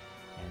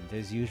 And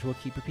as usual,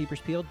 keep your peepers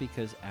peeled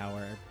because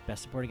our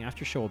best supporting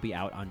after show will be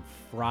out on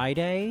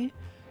Friday.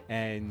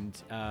 And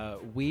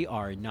we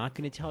are not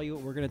going to tell you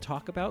what we're going to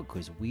talk about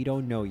because we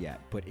don't know yet,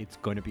 but it's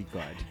going to be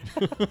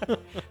good.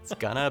 It's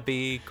going to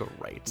be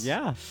great.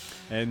 Yeah.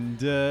 And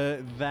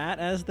that,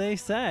 as they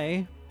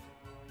say,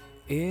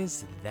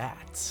 is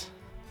that.